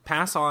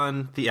pass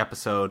on the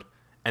episode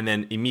and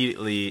then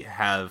immediately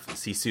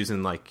see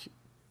Susan like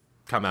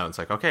come out and it's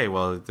like, okay,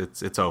 well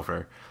it's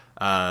over.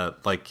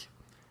 Like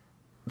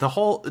the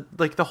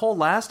whole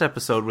last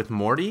episode with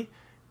Morty,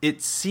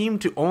 it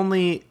seemed to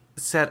only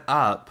set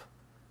up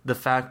the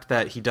fact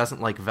that he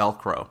doesn't like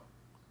Velcro.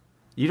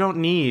 You don't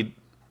need,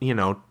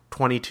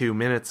 22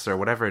 minutes or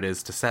whatever it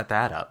is to set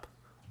that up.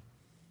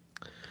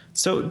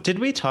 So did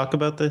we talk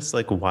about this,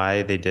 like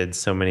why they did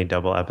so many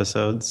double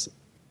episodes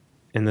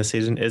in the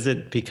season? Is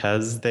it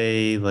because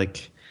they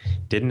like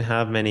didn't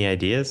have many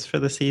ideas for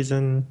the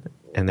season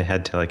and they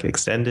had to like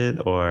extend it,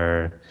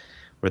 or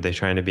were they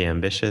trying to be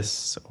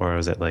ambitious, or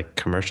was it like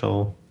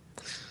commercial?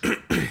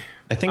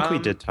 I think we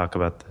did talk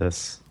about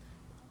this.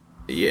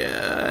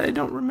 Yeah, I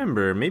don't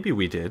remember. Maybe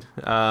we did.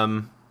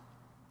 But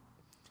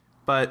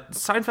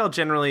Seinfeld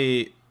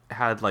generally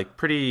had like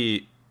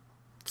pretty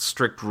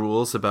strict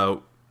rules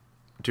about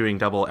doing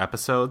double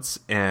episodes,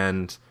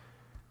 and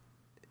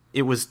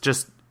it was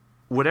just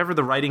whatever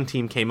the writing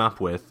team came up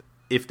with.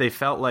 If they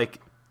felt like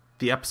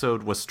the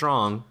episode was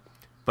strong,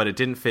 but it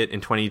didn't fit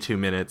in 22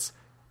 minutes,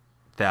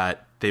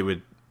 that they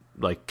would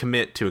like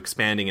commit to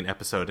expanding an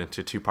episode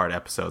into 2-part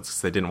episodes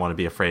because they didn't want to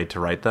be afraid to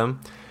write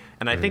them.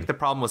 And I think the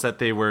problem was that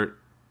they were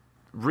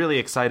really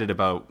excited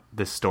about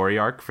this story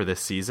arc for this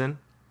season,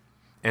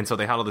 And so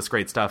they had all this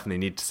great stuff, and they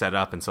need to set it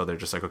up, and so they're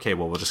just like, okay,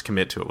 well, we'll just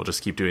commit to it. We'll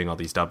just keep doing all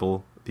these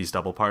double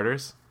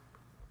parters.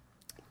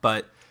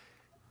 But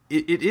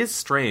it is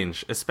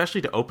strange,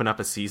 especially to open up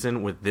a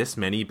season with this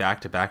many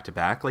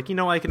back-to-back-to-back. Like,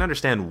 I can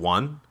understand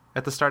one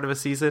at the start of a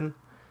season,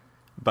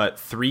 but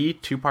 3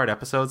 2-part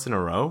episodes in a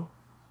row?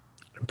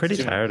 I'm pretty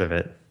tired of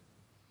it.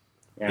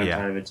 Yeah, I'm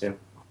tired of it too.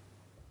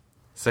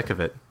 Sick of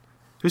it.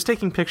 Who's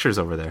taking pictures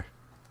over there?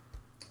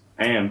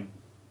 I am.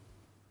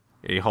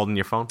 Are you holding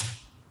your phone?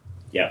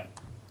 Yeah.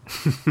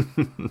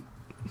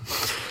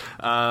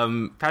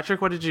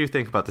 Patrick, what did you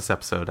think about this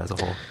episode as a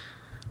whole?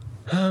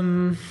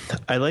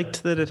 I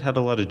liked that it had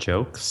a lot of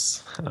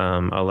jokes.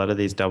 A lot of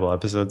these double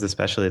episodes,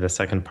 especially the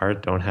second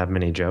part, don't have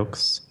many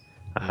jokes,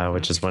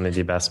 which is one of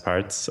the best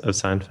parts of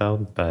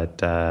Seinfeld.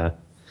 But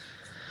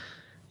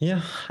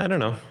yeah, I don't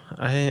know.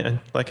 I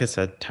like I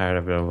said, tired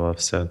of double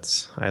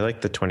episodes. I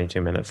like the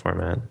 22-minute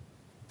format.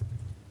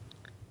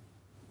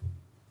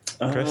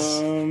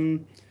 Chris?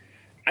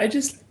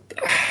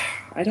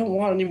 I don't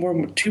want any more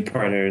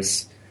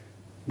 2-parters.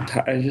 I'm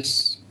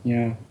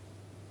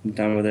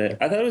done with it.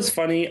 I thought it was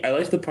funny. I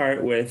liked the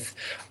part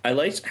I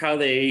liked how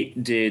they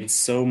did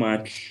so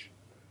much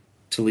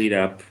to lead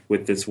up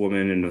with this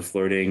woman and the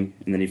flirting,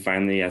 and then he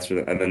finally asked her,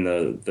 and then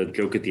the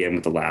joke at the end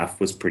with the laugh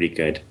was pretty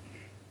good.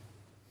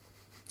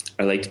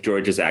 I liked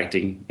George's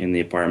acting in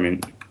the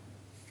apartment.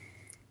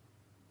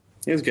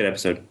 It was a good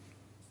episode.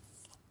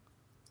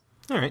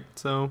 All right,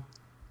 so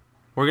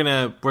we're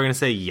gonna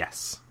say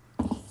yes.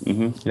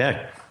 Mm-hmm.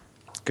 Yeah,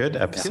 good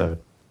episode.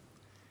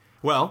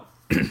 Well,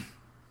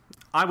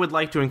 I would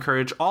like to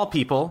encourage all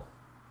people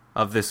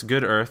of this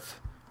good earth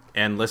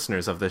and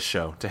listeners of this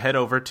show to head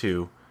over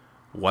to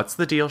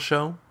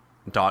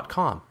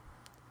whatsthedealshow.com.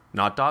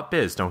 Not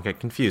 .biz, don't get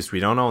confused. We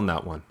don't own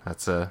that one.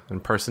 That's an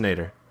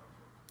impersonator.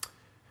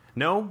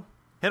 No,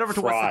 head over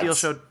to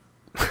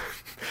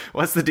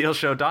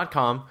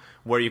whatsthedealshow.com,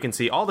 where you can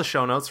see all the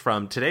show notes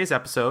from today's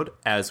episode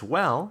as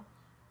well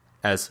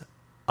as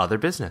other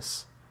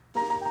business.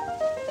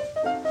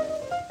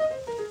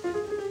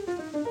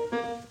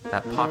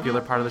 That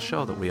popular part of the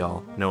show that we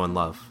all know and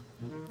love.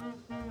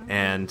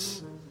 And,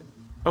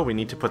 we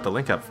need to put the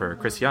link up for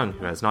Chris Young,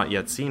 who has not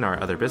yet seen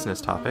our other business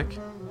topic.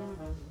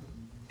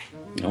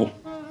 Nope.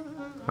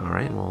 All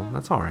right, well,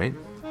 that's all right.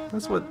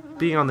 That's what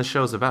being on the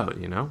show's about,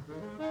 Yep.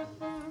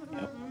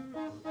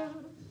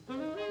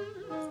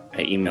 I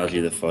emailed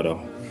you the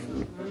photo.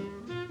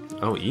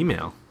 Oh,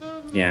 email?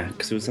 Yeah,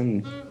 because it was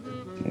on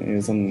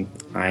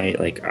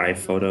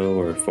iPhoto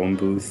or phone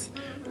booth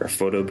or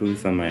photo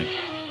booth on my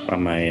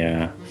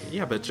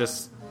yeah, but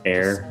just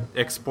Air. Just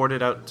export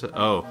it out to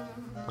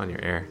on your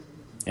Air.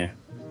 Yeah.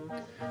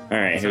 All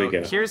right, here we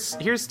go.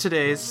 Here's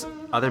today's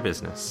other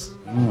business.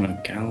 Oh,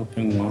 a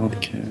galloping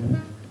wildcat.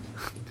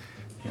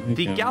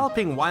 The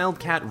galloping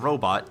wildcat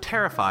robot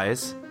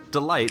terrifies,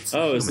 delights.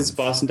 Oh, humans. is this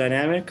Boston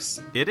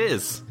Dynamics? It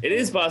is. It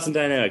is Boston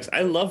Dynamics.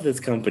 I love this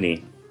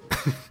company.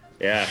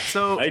 Yeah.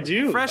 So I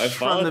do. I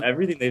followed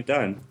everything they've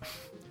done.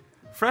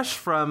 Fresh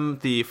from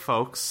the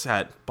folks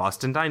at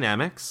Boston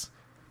Dynamics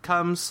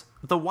comes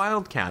the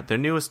Wildcat, their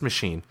newest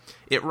machine.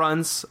 It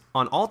runs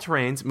on all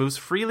terrains, moves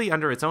freely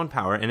under its own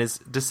power, and is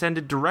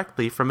descended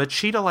directly from a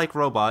cheetah-like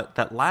robot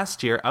that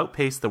last year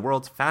outpaced the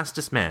world's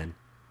fastest man,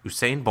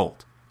 Usain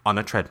Bolt, on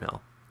a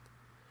treadmill.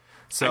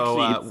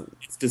 So actually,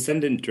 it's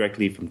descended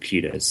directly from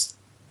cheetahs.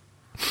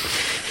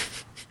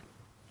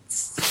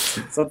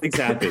 Something's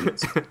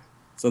happened.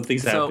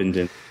 Something's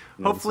happened.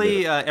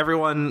 Hopefully,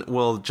 everyone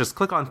will just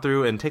click on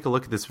through and take a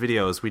look at this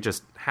video as we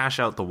just hash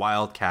out the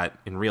Wildcat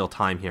in real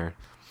time here.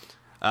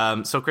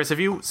 So, Chris, have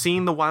you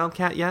seen the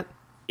Wildcat yet?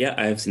 Yeah,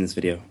 I have seen this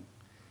video.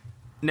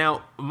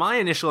 Now, my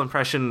initial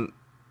impression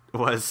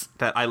was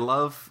that I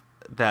love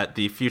that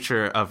the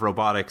future of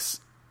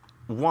robotics,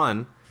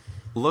 1,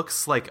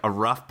 looks like a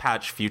rough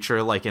patch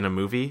future like in a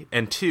movie,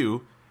 and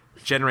 2,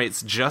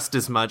 generates just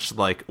as much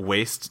like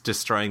waste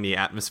destroying the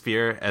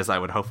atmosphere as I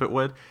would hope it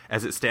would,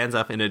 as it stands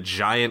up in a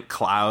giant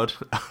cloud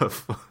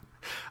of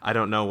I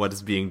don't know what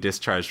is being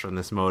discharged from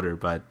this motor,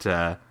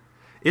 but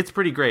it's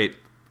pretty great.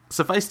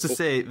 Suffice to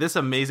say, this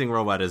amazing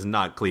robot is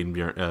not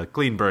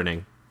clean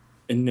burning.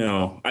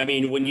 No. I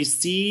mean, when you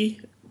see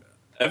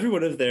every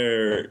one of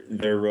their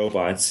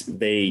robots,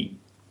 they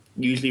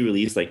usually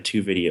release like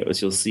 2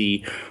 videos. You'll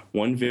see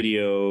one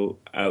video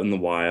out in the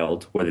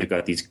wild where they've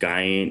got these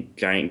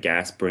giant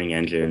gas burning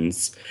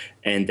engines,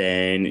 and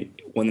then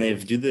when they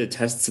do the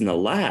tests in the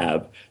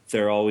lab,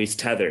 they're always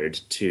tethered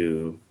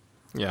to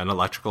an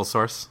electrical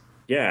source.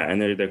 Yeah,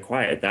 and they're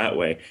quiet that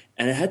way.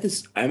 And it had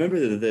this. I remember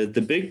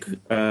the big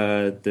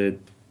the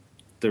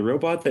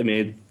robot that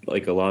made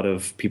like a lot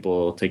of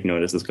people take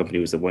notice. This company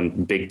was the one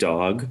big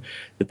dog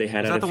that they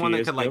had. Is that the one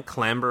that could ago. like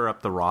clamber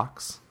up the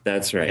rocks?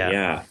 That's right.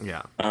 Yeah.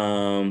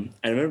 I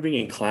remember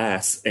being in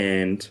class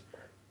and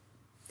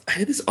I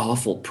had this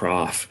awful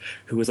prof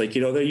who was like,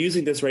 they're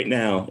using this right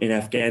now in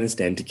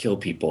Afghanistan to kill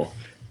people,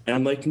 and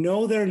I'm like,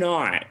 no, they're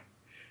not.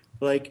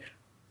 Like,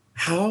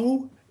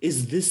 how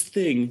is this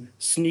thing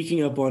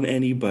sneaking up on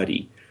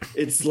anybody?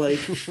 It's like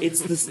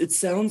it's this. It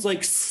sounds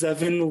like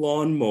 7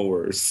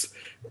 lawnmowers.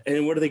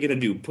 And what are they gonna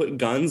do? Put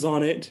guns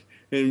on it?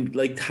 And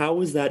like,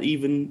 how is that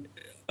even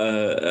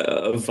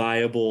a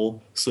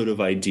viable sort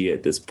of idea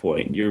at this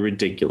point? You're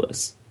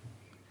ridiculous.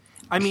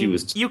 I He mean,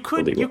 was you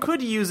totally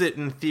could use it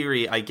in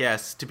theory, I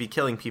guess, to be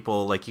killing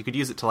people. Like, you could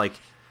use it to like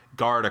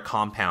guard a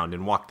compound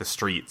and walk the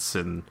streets,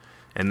 and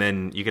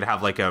then you could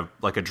have like a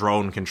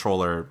drone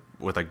controller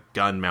with a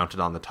gun mounted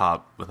on the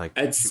top with like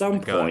At shooting some a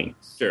gun. point,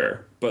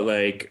 sure, but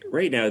like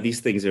right now, these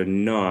things are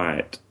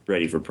not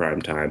ready for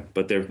prime time.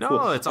 But they're No,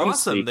 cool. it's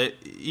Honestly, awesome. That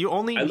you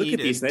only I look need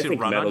at these it and I to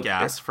think run on Metal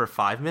gas Gear. for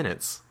 5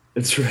 minutes.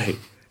 That's right.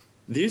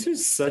 These are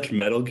such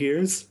Metal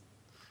Gears.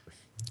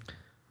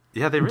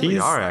 Yeah, they really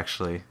These- are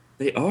actually.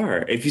 They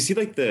are. If you see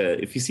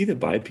the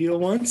bipedal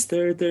ones,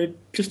 they're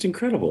just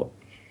incredible.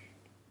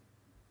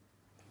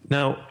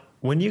 Now,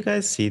 when you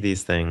guys see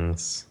these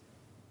things,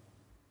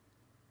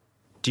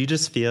 do you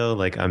just feel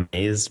like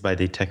amazed by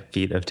the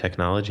feat of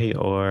technology,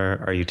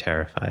 or are you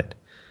terrified?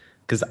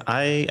 Because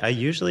I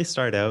usually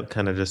start out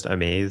kind of just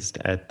amazed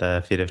at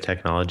the feat of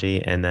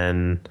technology, and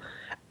then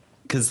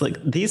because like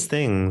these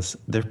things,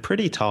 they're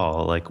pretty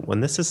tall. Like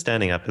when this is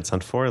standing up, it's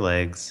on 4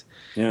 legs.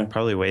 Yeah.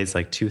 Probably weighs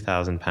like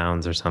 2,000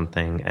 pounds or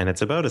something, and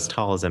it's about as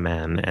tall as a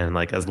man, and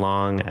like as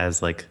long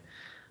as like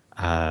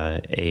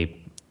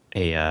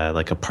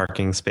like a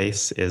parking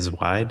space is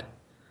wide.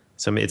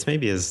 So it's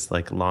maybe as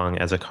like long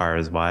as a car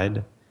is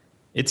wide.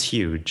 It's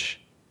huge.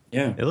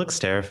 Yeah. It looks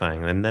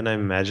terrifying. And then I'm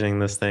imagining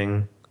this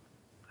thing.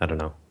 I don't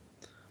know.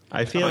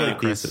 I feel How about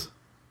like you, these. Chris?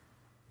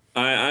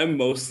 I'm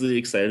mostly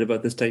excited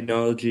about this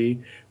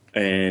technology,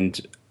 and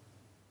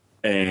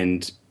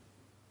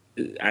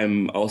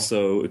I'm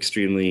also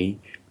extremely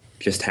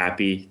just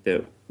happy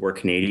that we're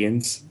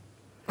Canadians.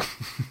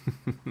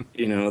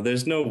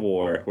 There's no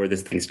war where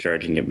this thing's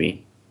charging at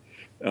me.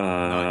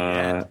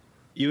 yet.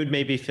 You would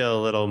maybe feel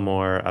a little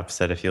more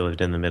upset if you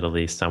lived in the Middle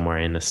East somewhere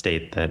in a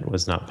state that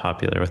was not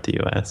popular with the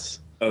U.S.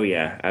 Oh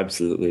yeah,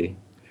 absolutely.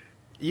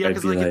 Yeah, I'd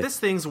because be like like- if this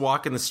thing's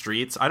walking the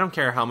streets, I don't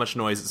care how much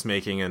noise it's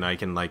making, and I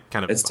can like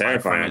kind of It's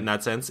hide from terrifying. it in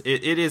that sense.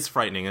 It is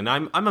frightening, and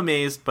I'm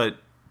amazed, but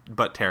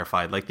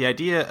terrified. Like the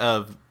idea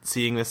of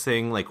seeing this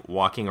thing like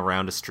walking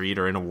around a street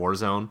or in a war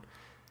zone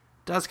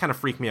does kind of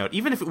freak me out.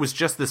 Even if it was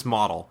just this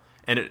model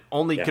and it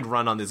only Yeah. could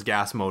run on this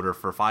gas motor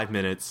for 5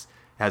 minutes,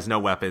 has no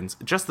weapons,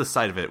 just the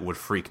sight of it would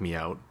freak me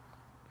out.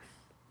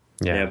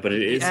 Yeah, but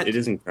Yeah. it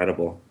is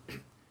incredible.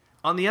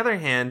 On the other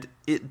hand,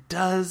 it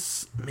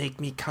does make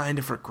me kind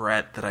of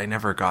regret that I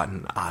never got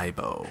an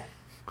IBO.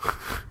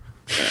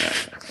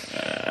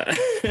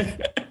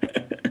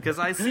 Because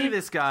I see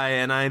this guy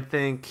and I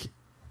think,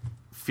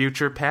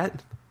 future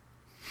pet?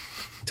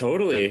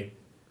 Totally.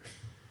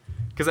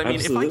 Because I mean,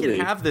 if I Absolutely.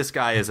 could have this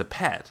guy as a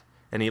pet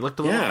and he looked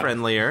a little Yeah.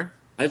 friendlier,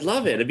 I'd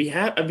love it.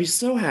 I'd be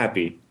so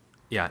happy.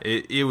 yeah,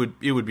 it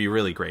would be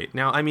really great.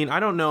 Now, I mean, I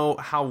don't know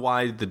how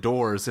wide the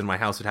doors in my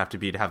house would have to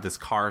be to have this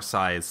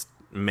car-sized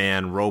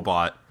man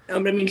robot. I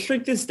mean,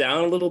 shrink this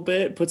down a little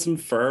bit, put some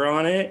fur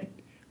on it,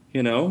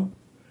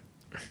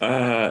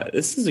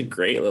 This is a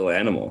great little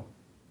animal.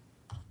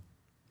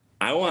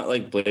 I want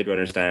like Blade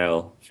Runner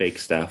style fake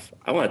stuff.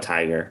 I want a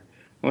tiger.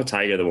 I want a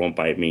tiger that won't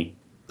bite me.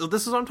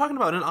 This is what I'm talking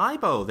about, an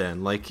IBO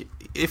then. Like,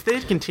 if they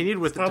had continued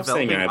with Stop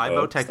saying developing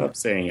IBO Ibo. Stop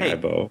saying Hey,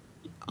 Ibo.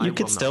 You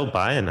could still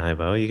buy an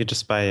IBO. You could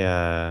just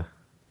buy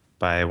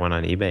one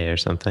on eBay or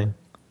something.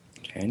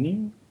 Can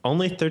you?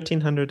 Only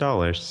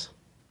 $1,300.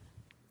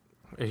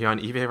 Are you on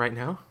eBay right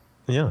now?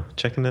 Yeah,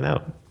 checking it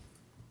out.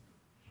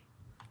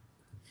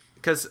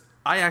 Because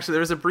there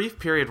was a brief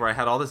period where I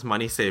had all this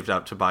money saved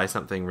up to buy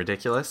something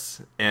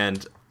ridiculous,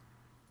 and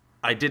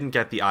I didn't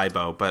get the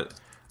IBO, but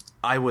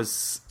I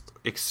was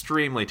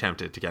extremely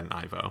tempted to get an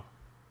IBO.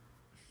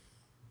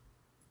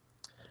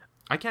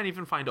 I can't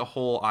even find a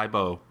whole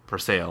IBO for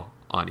sale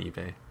on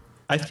eBay.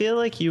 I feel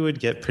like you would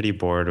get pretty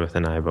bored with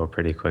an IBO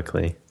pretty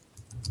quickly.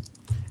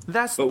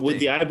 That's But would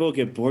thing. the Ibo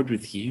get bored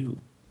with you?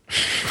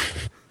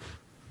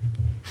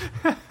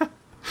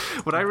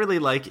 What I really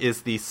like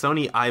is the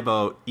Sony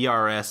IBO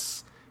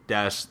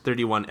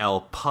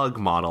ERS-31L Pug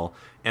model,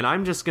 and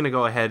I'm just going to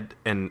go ahead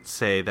and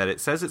say that it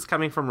says it's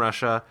coming from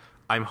Russia.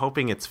 I'm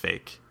hoping it's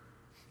fake.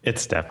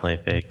 It's definitely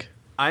fake.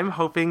 I'm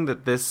hoping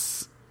that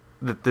this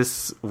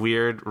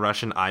weird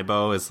Russian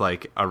IBO is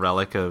like a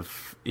relic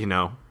of, I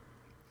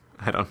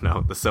don't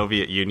know, the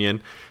Soviet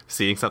Union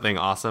seeing something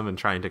awesome and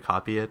trying to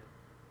copy it.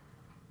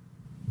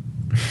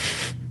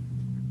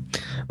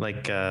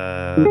 Like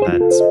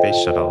that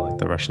space shuttle, like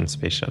the Russian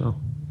space shuttle.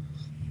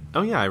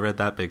 Oh yeah, I read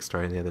that big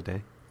story the other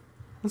day.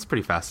 That's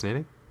pretty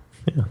fascinating.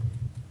 Yeah.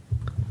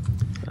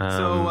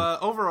 So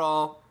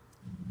overall,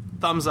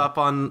 thumbs up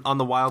on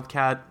the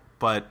Wildcat,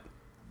 but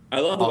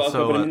I love the Also,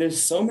 Wildcat, but I mean,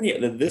 there's so many.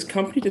 This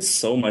company does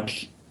so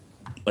much.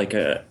 I'll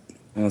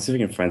see if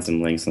I can find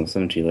some links. I'll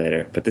send them to you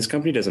later. But this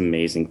company does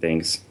amazing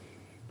things.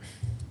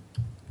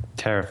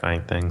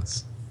 Terrifying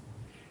things.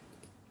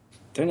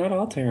 They're not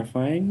all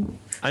terrifying.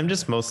 I'm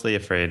just mostly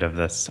afraid of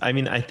this. I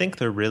mean, I think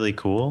they're really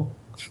cool,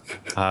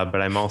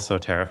 but I'm also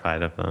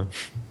terrified of them.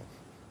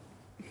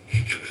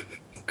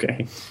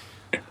 Okay.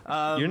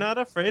 You're not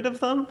afraid of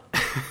them?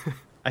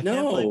 I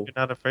can't believe you're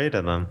not afraid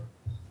of them.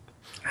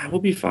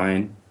 We'll be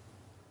fine.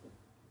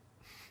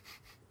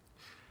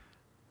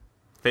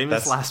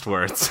 Famous last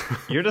words.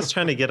 You're just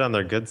trying to get on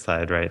their good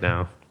side right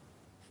now.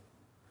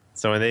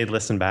 So when they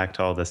listen back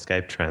to all the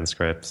Skype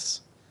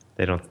transcripts,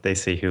 they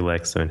see who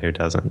likes them and who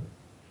doesn't.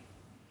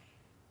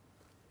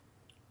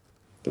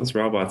 Those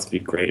robots would be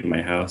great in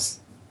my house.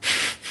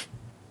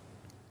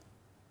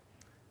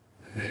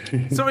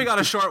 So we got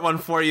a short one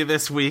for you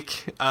this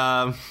week.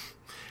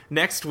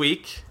 Next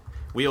week,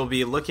 we will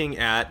be looking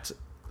at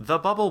The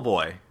Bubble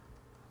Boy.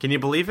 Can you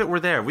believe it?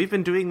 We're there. We've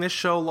been doing this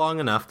show long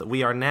enough that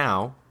we are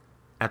now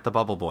at the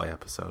Bubble Boy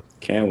episode.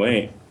 Can't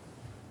wait.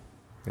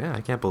 Yeah,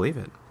 I can't believe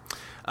it.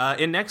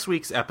 In next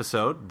week's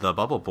episode, The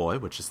Bubble Boy,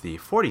 which is the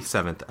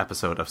 47th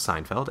episode of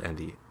Seinfeld and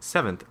the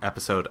 7th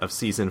episode of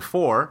Season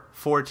 4,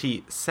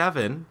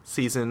 47,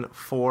 Season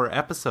 4,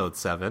 Episode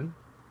 7.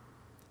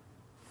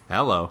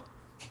 Hello.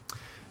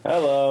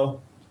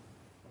 Hello.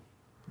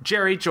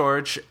 Jerry,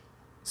 George,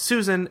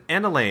 Susan,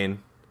 and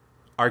Elaine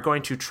are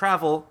going to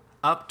travel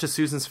up to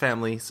Susan's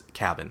family's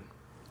cabin.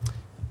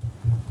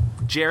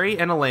 Jerry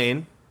and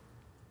Elaine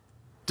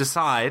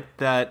decide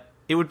that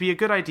it would be a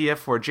good idea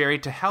for Jerry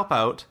to help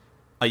out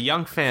a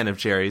young fan of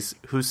Jerry's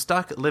who's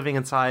stuck living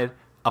inside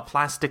a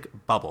plastic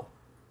bubble.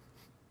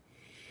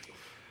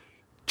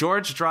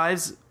 George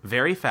drives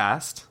very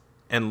fast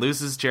and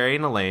loses Jerry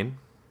and Elaine.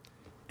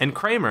 And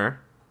Kramer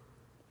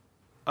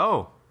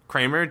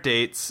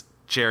dates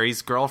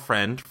Jerry's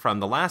girlfriend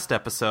from the last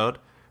episode,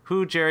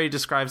 who Jerry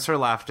describes her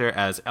laughter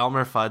as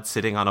Elmer Fudd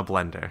sitting on a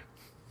blender.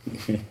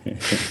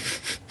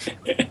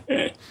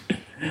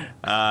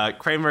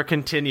 Kramer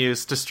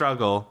continues to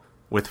struggle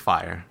with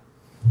fire.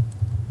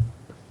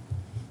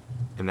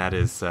 And that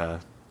is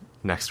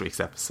next week's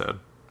episode.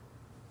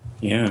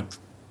 Yeah.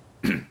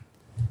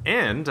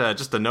 And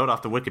just a note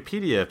off the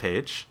Wikipedia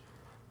page,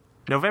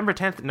 November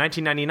 10th,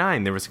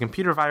 1999, there was a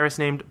computer virus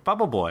named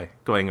Bubble Boy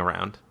going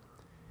around.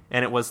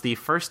 And it was the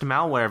first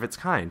malware of its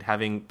kind,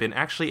 having been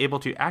actually able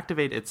to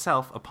activate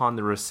itself upon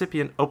the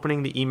recipient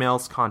opening the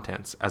email's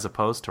contents, as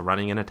opposed to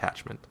running an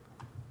attachment.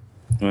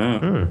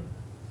 Wow.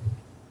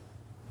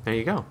 There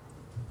you go.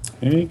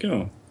 There you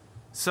go.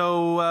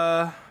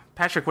 So,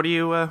 Patrick, what are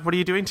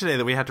you doing today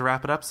that we had to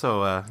wrap it up?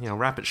 So,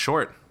 wrap it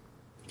short.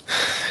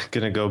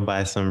 Gonna go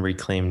buy some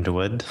reclaimed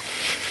wood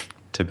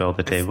to build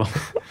a table.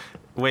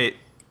 Wait.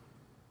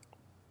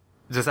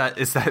 Is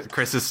that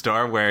Chris's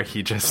store where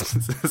he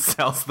just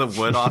sells the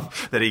wood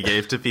off that he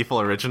gave to people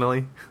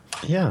originally?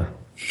 Yeah.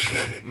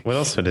 What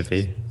else would it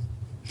be?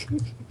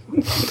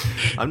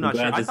 I'm not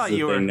sure. I thought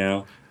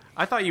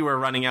you were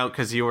running out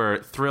because you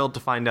were thrilled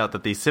to find out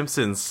that The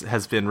Simpsons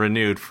has been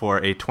renewed for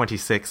a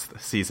 26th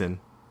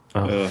season.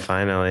 Oh,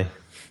 finally.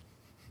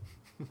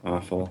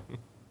 Awful.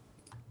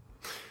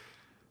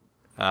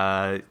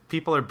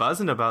 People are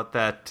buzzing about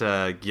that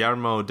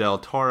Guillermo del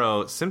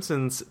Toro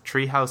Simpsons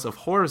Treehouse of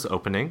Horrors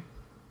opening.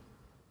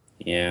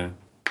 Yeah.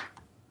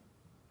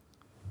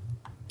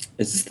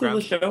 Is this still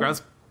the show?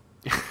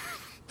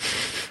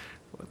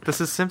 This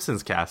is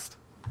Simpsons Cast.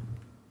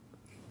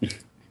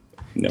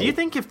 No. Do you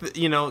think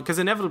because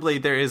inevitably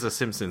there is a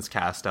Simpsons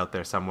Cast out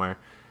there somewhere.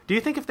 Do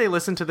you think if they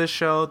listen to this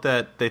show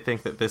that they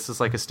think that this is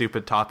like a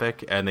stupid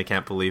topic and they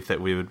can't believe that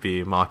we would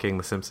be mocking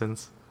The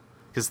Simpsons?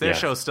 Because their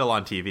show's still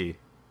on TV.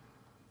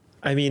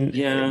 I mean,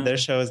 their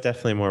show is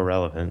definitely more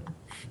relevant.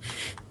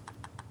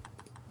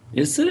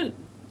 Is it?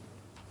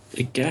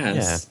 I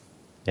guess.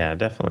 Yeah,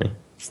 definitely.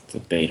 It's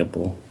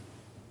debatable.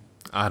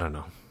 I don't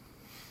know.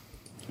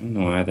 I don't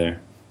know either.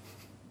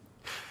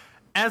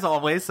 As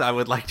always, I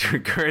would like to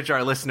encourage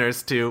our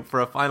listeners to, for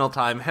a final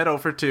time, head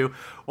over to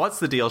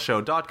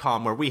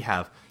whatsthedealshow.com where we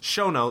have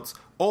show notes,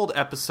 old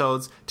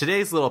episodes,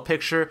 today's little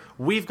picture.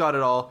 We've got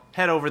it all.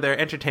 Head over there,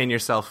 entertain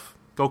yourself,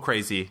 go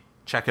crazy,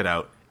 check it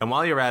out. And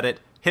while you're at it,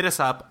 hit us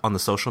up on the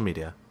social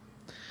media.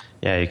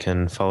 Yeah, you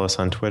can follow us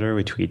on Twitter.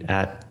 We tweet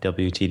at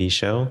WTD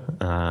Show.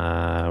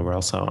 We're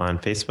also on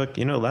Facebook.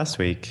 Last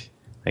week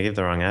I gave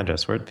the wrong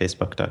address. We're at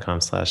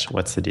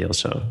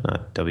facebook.com/whatsthedealshow,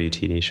 not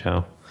WTD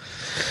Show.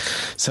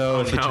 So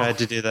if you tried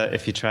to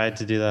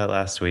do that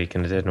last week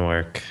and it didn't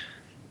work,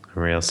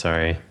 I'm real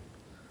sorry.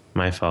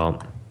 My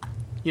fault.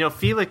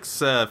 Felix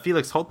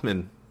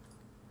Holtman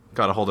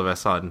got a hold of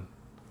us on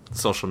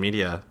social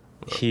media.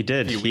 He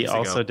did. He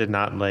also did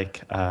not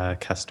like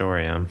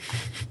Castorium.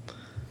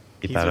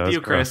 He's with you,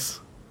 Chris.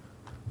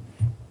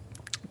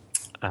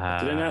 Did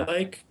I not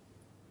like?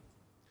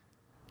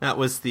 That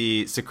was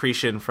the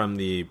secretion from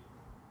the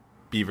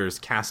beaver's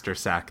castor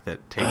sac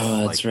that tastes like...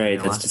 Oh, that's right.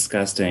 vanilla. That's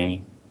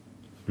disgusting.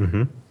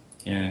 Mm-hmm.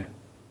 Yeah.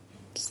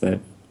 It's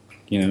that,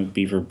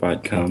 beaver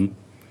butt cum.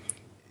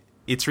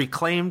 It's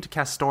reclaimed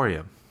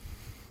castorium.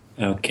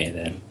 Okay,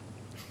 then.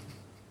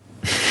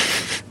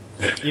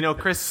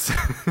 Chris,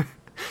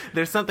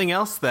 there's something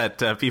else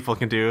that people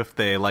can do if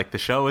they like the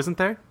show, isn't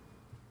there?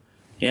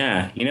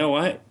 Yeah, you know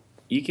what?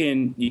 You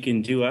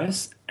can do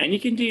us, and you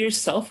can do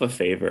yourself a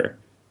favor.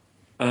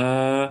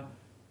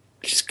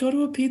 Just go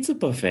to a pizza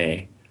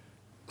buffet.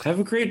 Have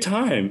a great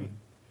time.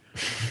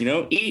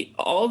 Eat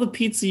all the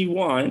pizza you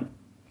want,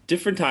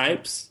 different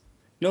types,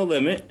 no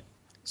limit.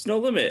 There's no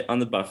limit on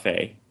the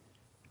buffet.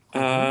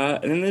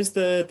 And then there's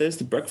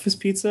the breakfast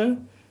pizza.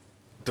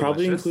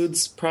 Probably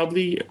Delicious.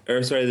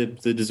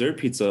 the dessert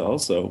pizza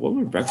also. What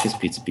would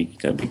breakfast pizza be?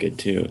 That'd be good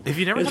too. Have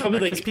you never It's had a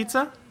probably breakfast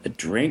pizza? a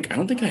drink? I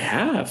don't think I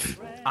have.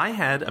 I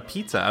had a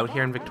pizza out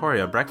here in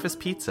Victoria, breakfast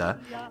pizza,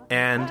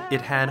 and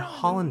it had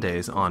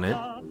hollandaise on it.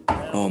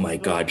 Oh my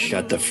God!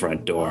 Shut the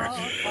front door.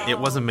 It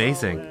was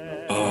amazing.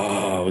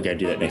 Oh, we gotta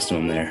do that next time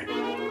I'm there.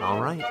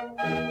 All right.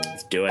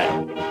 Let's do it.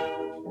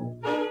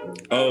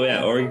 Oh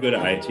yeah, or you go to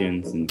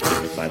iTunes and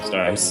give it 5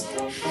 stars.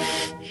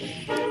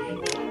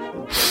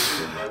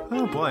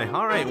 Oh boy!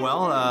 All right.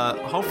 Well,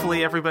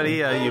 hopefully everybody,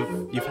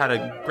 you've had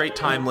a great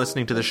time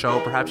listening to the show.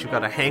 Perhaps you've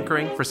got a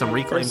hankering for some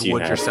reclaimed you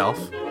wood have. yourself.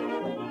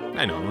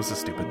 I know it was a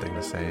stupid thing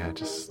to say. I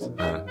just.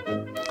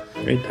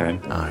 Great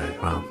time. All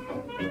right. Well,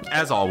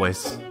 as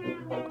always,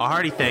 a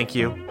hearty thank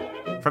you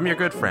from your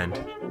good friend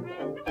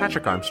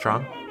Patrick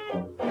Armstrong,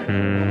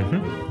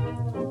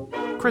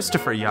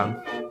 Christopher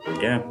Young,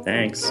 Yeah,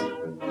 thanks.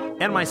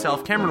 and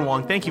myself, Cameron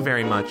Wong. Thank you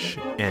very much,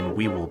 and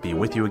we will be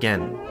with you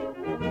again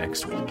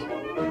next week.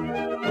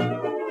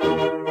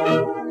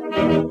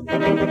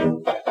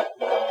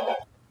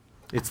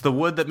 It's the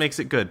wood that makes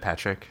it good,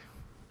 Patrick.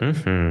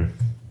 Man,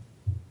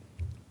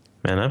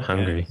 I'm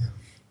hungry.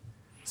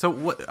 So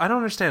what? I don't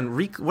understand.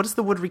 What is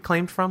the wood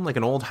reclaimed from? Like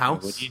an old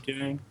house? What are you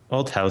doing?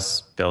 Old house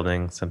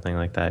building, something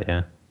like that,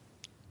 yeah.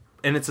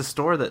 And it's a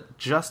store that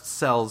just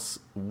sells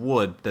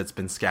wood that's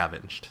been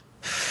scavenged.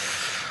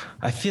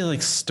 I feel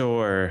like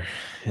store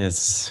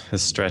is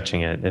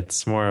stretching it.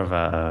 It's more of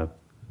a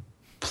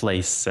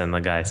place and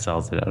the guy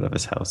sells it out of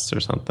his house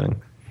or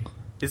something.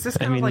 Is this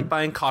kind of like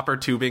buying copper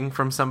tubing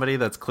from somebody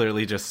that's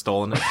clearly just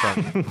stolen it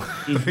from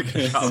like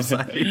a job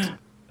site?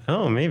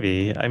 Oh,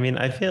 maybe. I mean,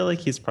 I feel like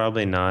he's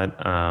probably not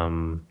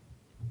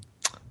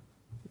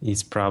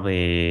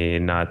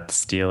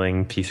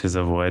stealing pieces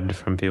of wood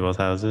from people's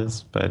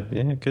houses, but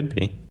yeah, it could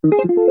be.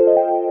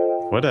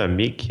 What a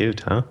meat cute,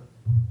 huh?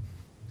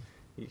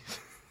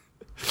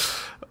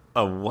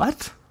 A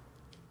what?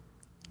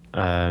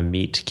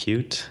 Meat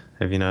cute.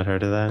 Have you not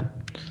heard of that?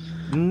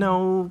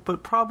 No,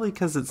 but probably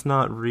because it's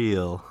not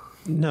real.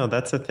 No,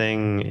 that's a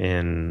thing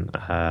in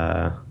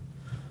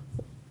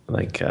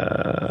like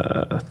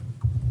a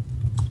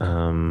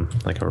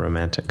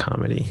romantic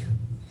comedy.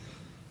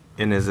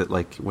 And is it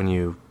like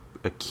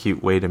a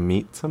cute way to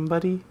meet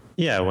somebody?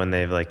 Yeah, when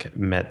they've like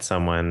met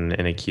someone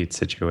in a cute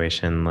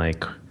situation,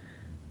 like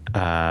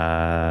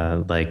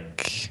I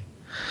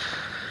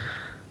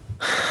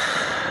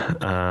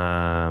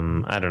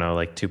don't know,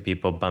 like two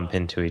people bump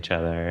into each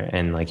other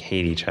and like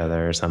hate each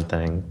other or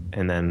something,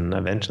 and then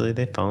eventually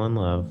they fall in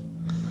love.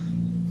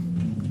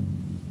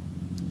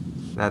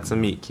 That's a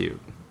meet cute.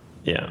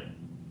 Yeah.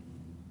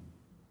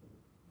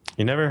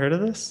 You never heard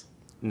of this?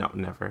 No,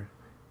 never.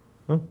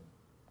 Oh.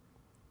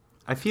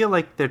 I feel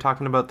like they're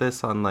talking about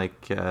this on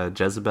like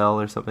Jezebel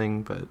or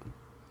something, but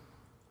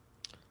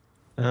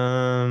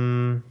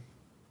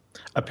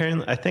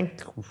apparently I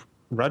think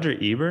Roger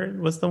Ebert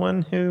was the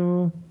one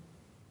who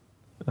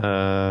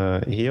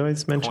he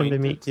always mentioned to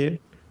meet you.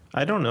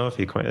 I don't know if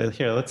he coined it.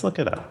 Here, let's look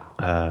it up.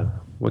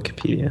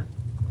 Wikipedia.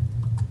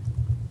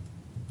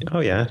 Oh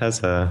yeah, it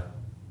has a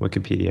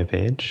Wikipedia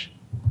page.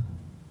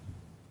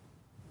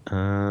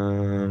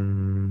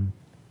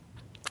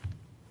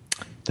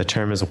 The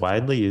term is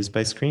widely used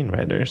by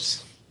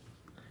screenwriters.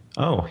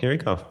 Oh, here we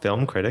go.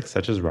 Film critics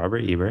such as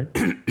Robert Ebert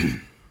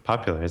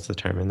popularized the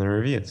term in their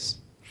reviews.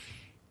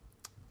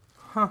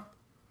 huh.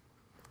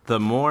 The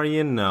more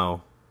you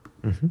know.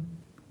 Mm-hmm.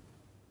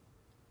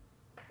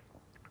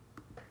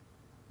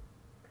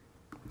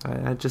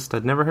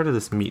 I'd never heard of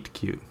this meet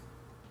cute.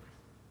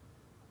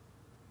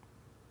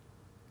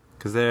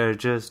 Because they're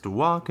just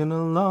walking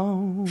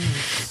along,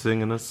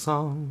 singing a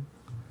song.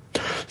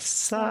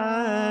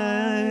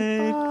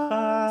 Side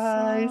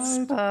by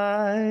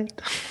side.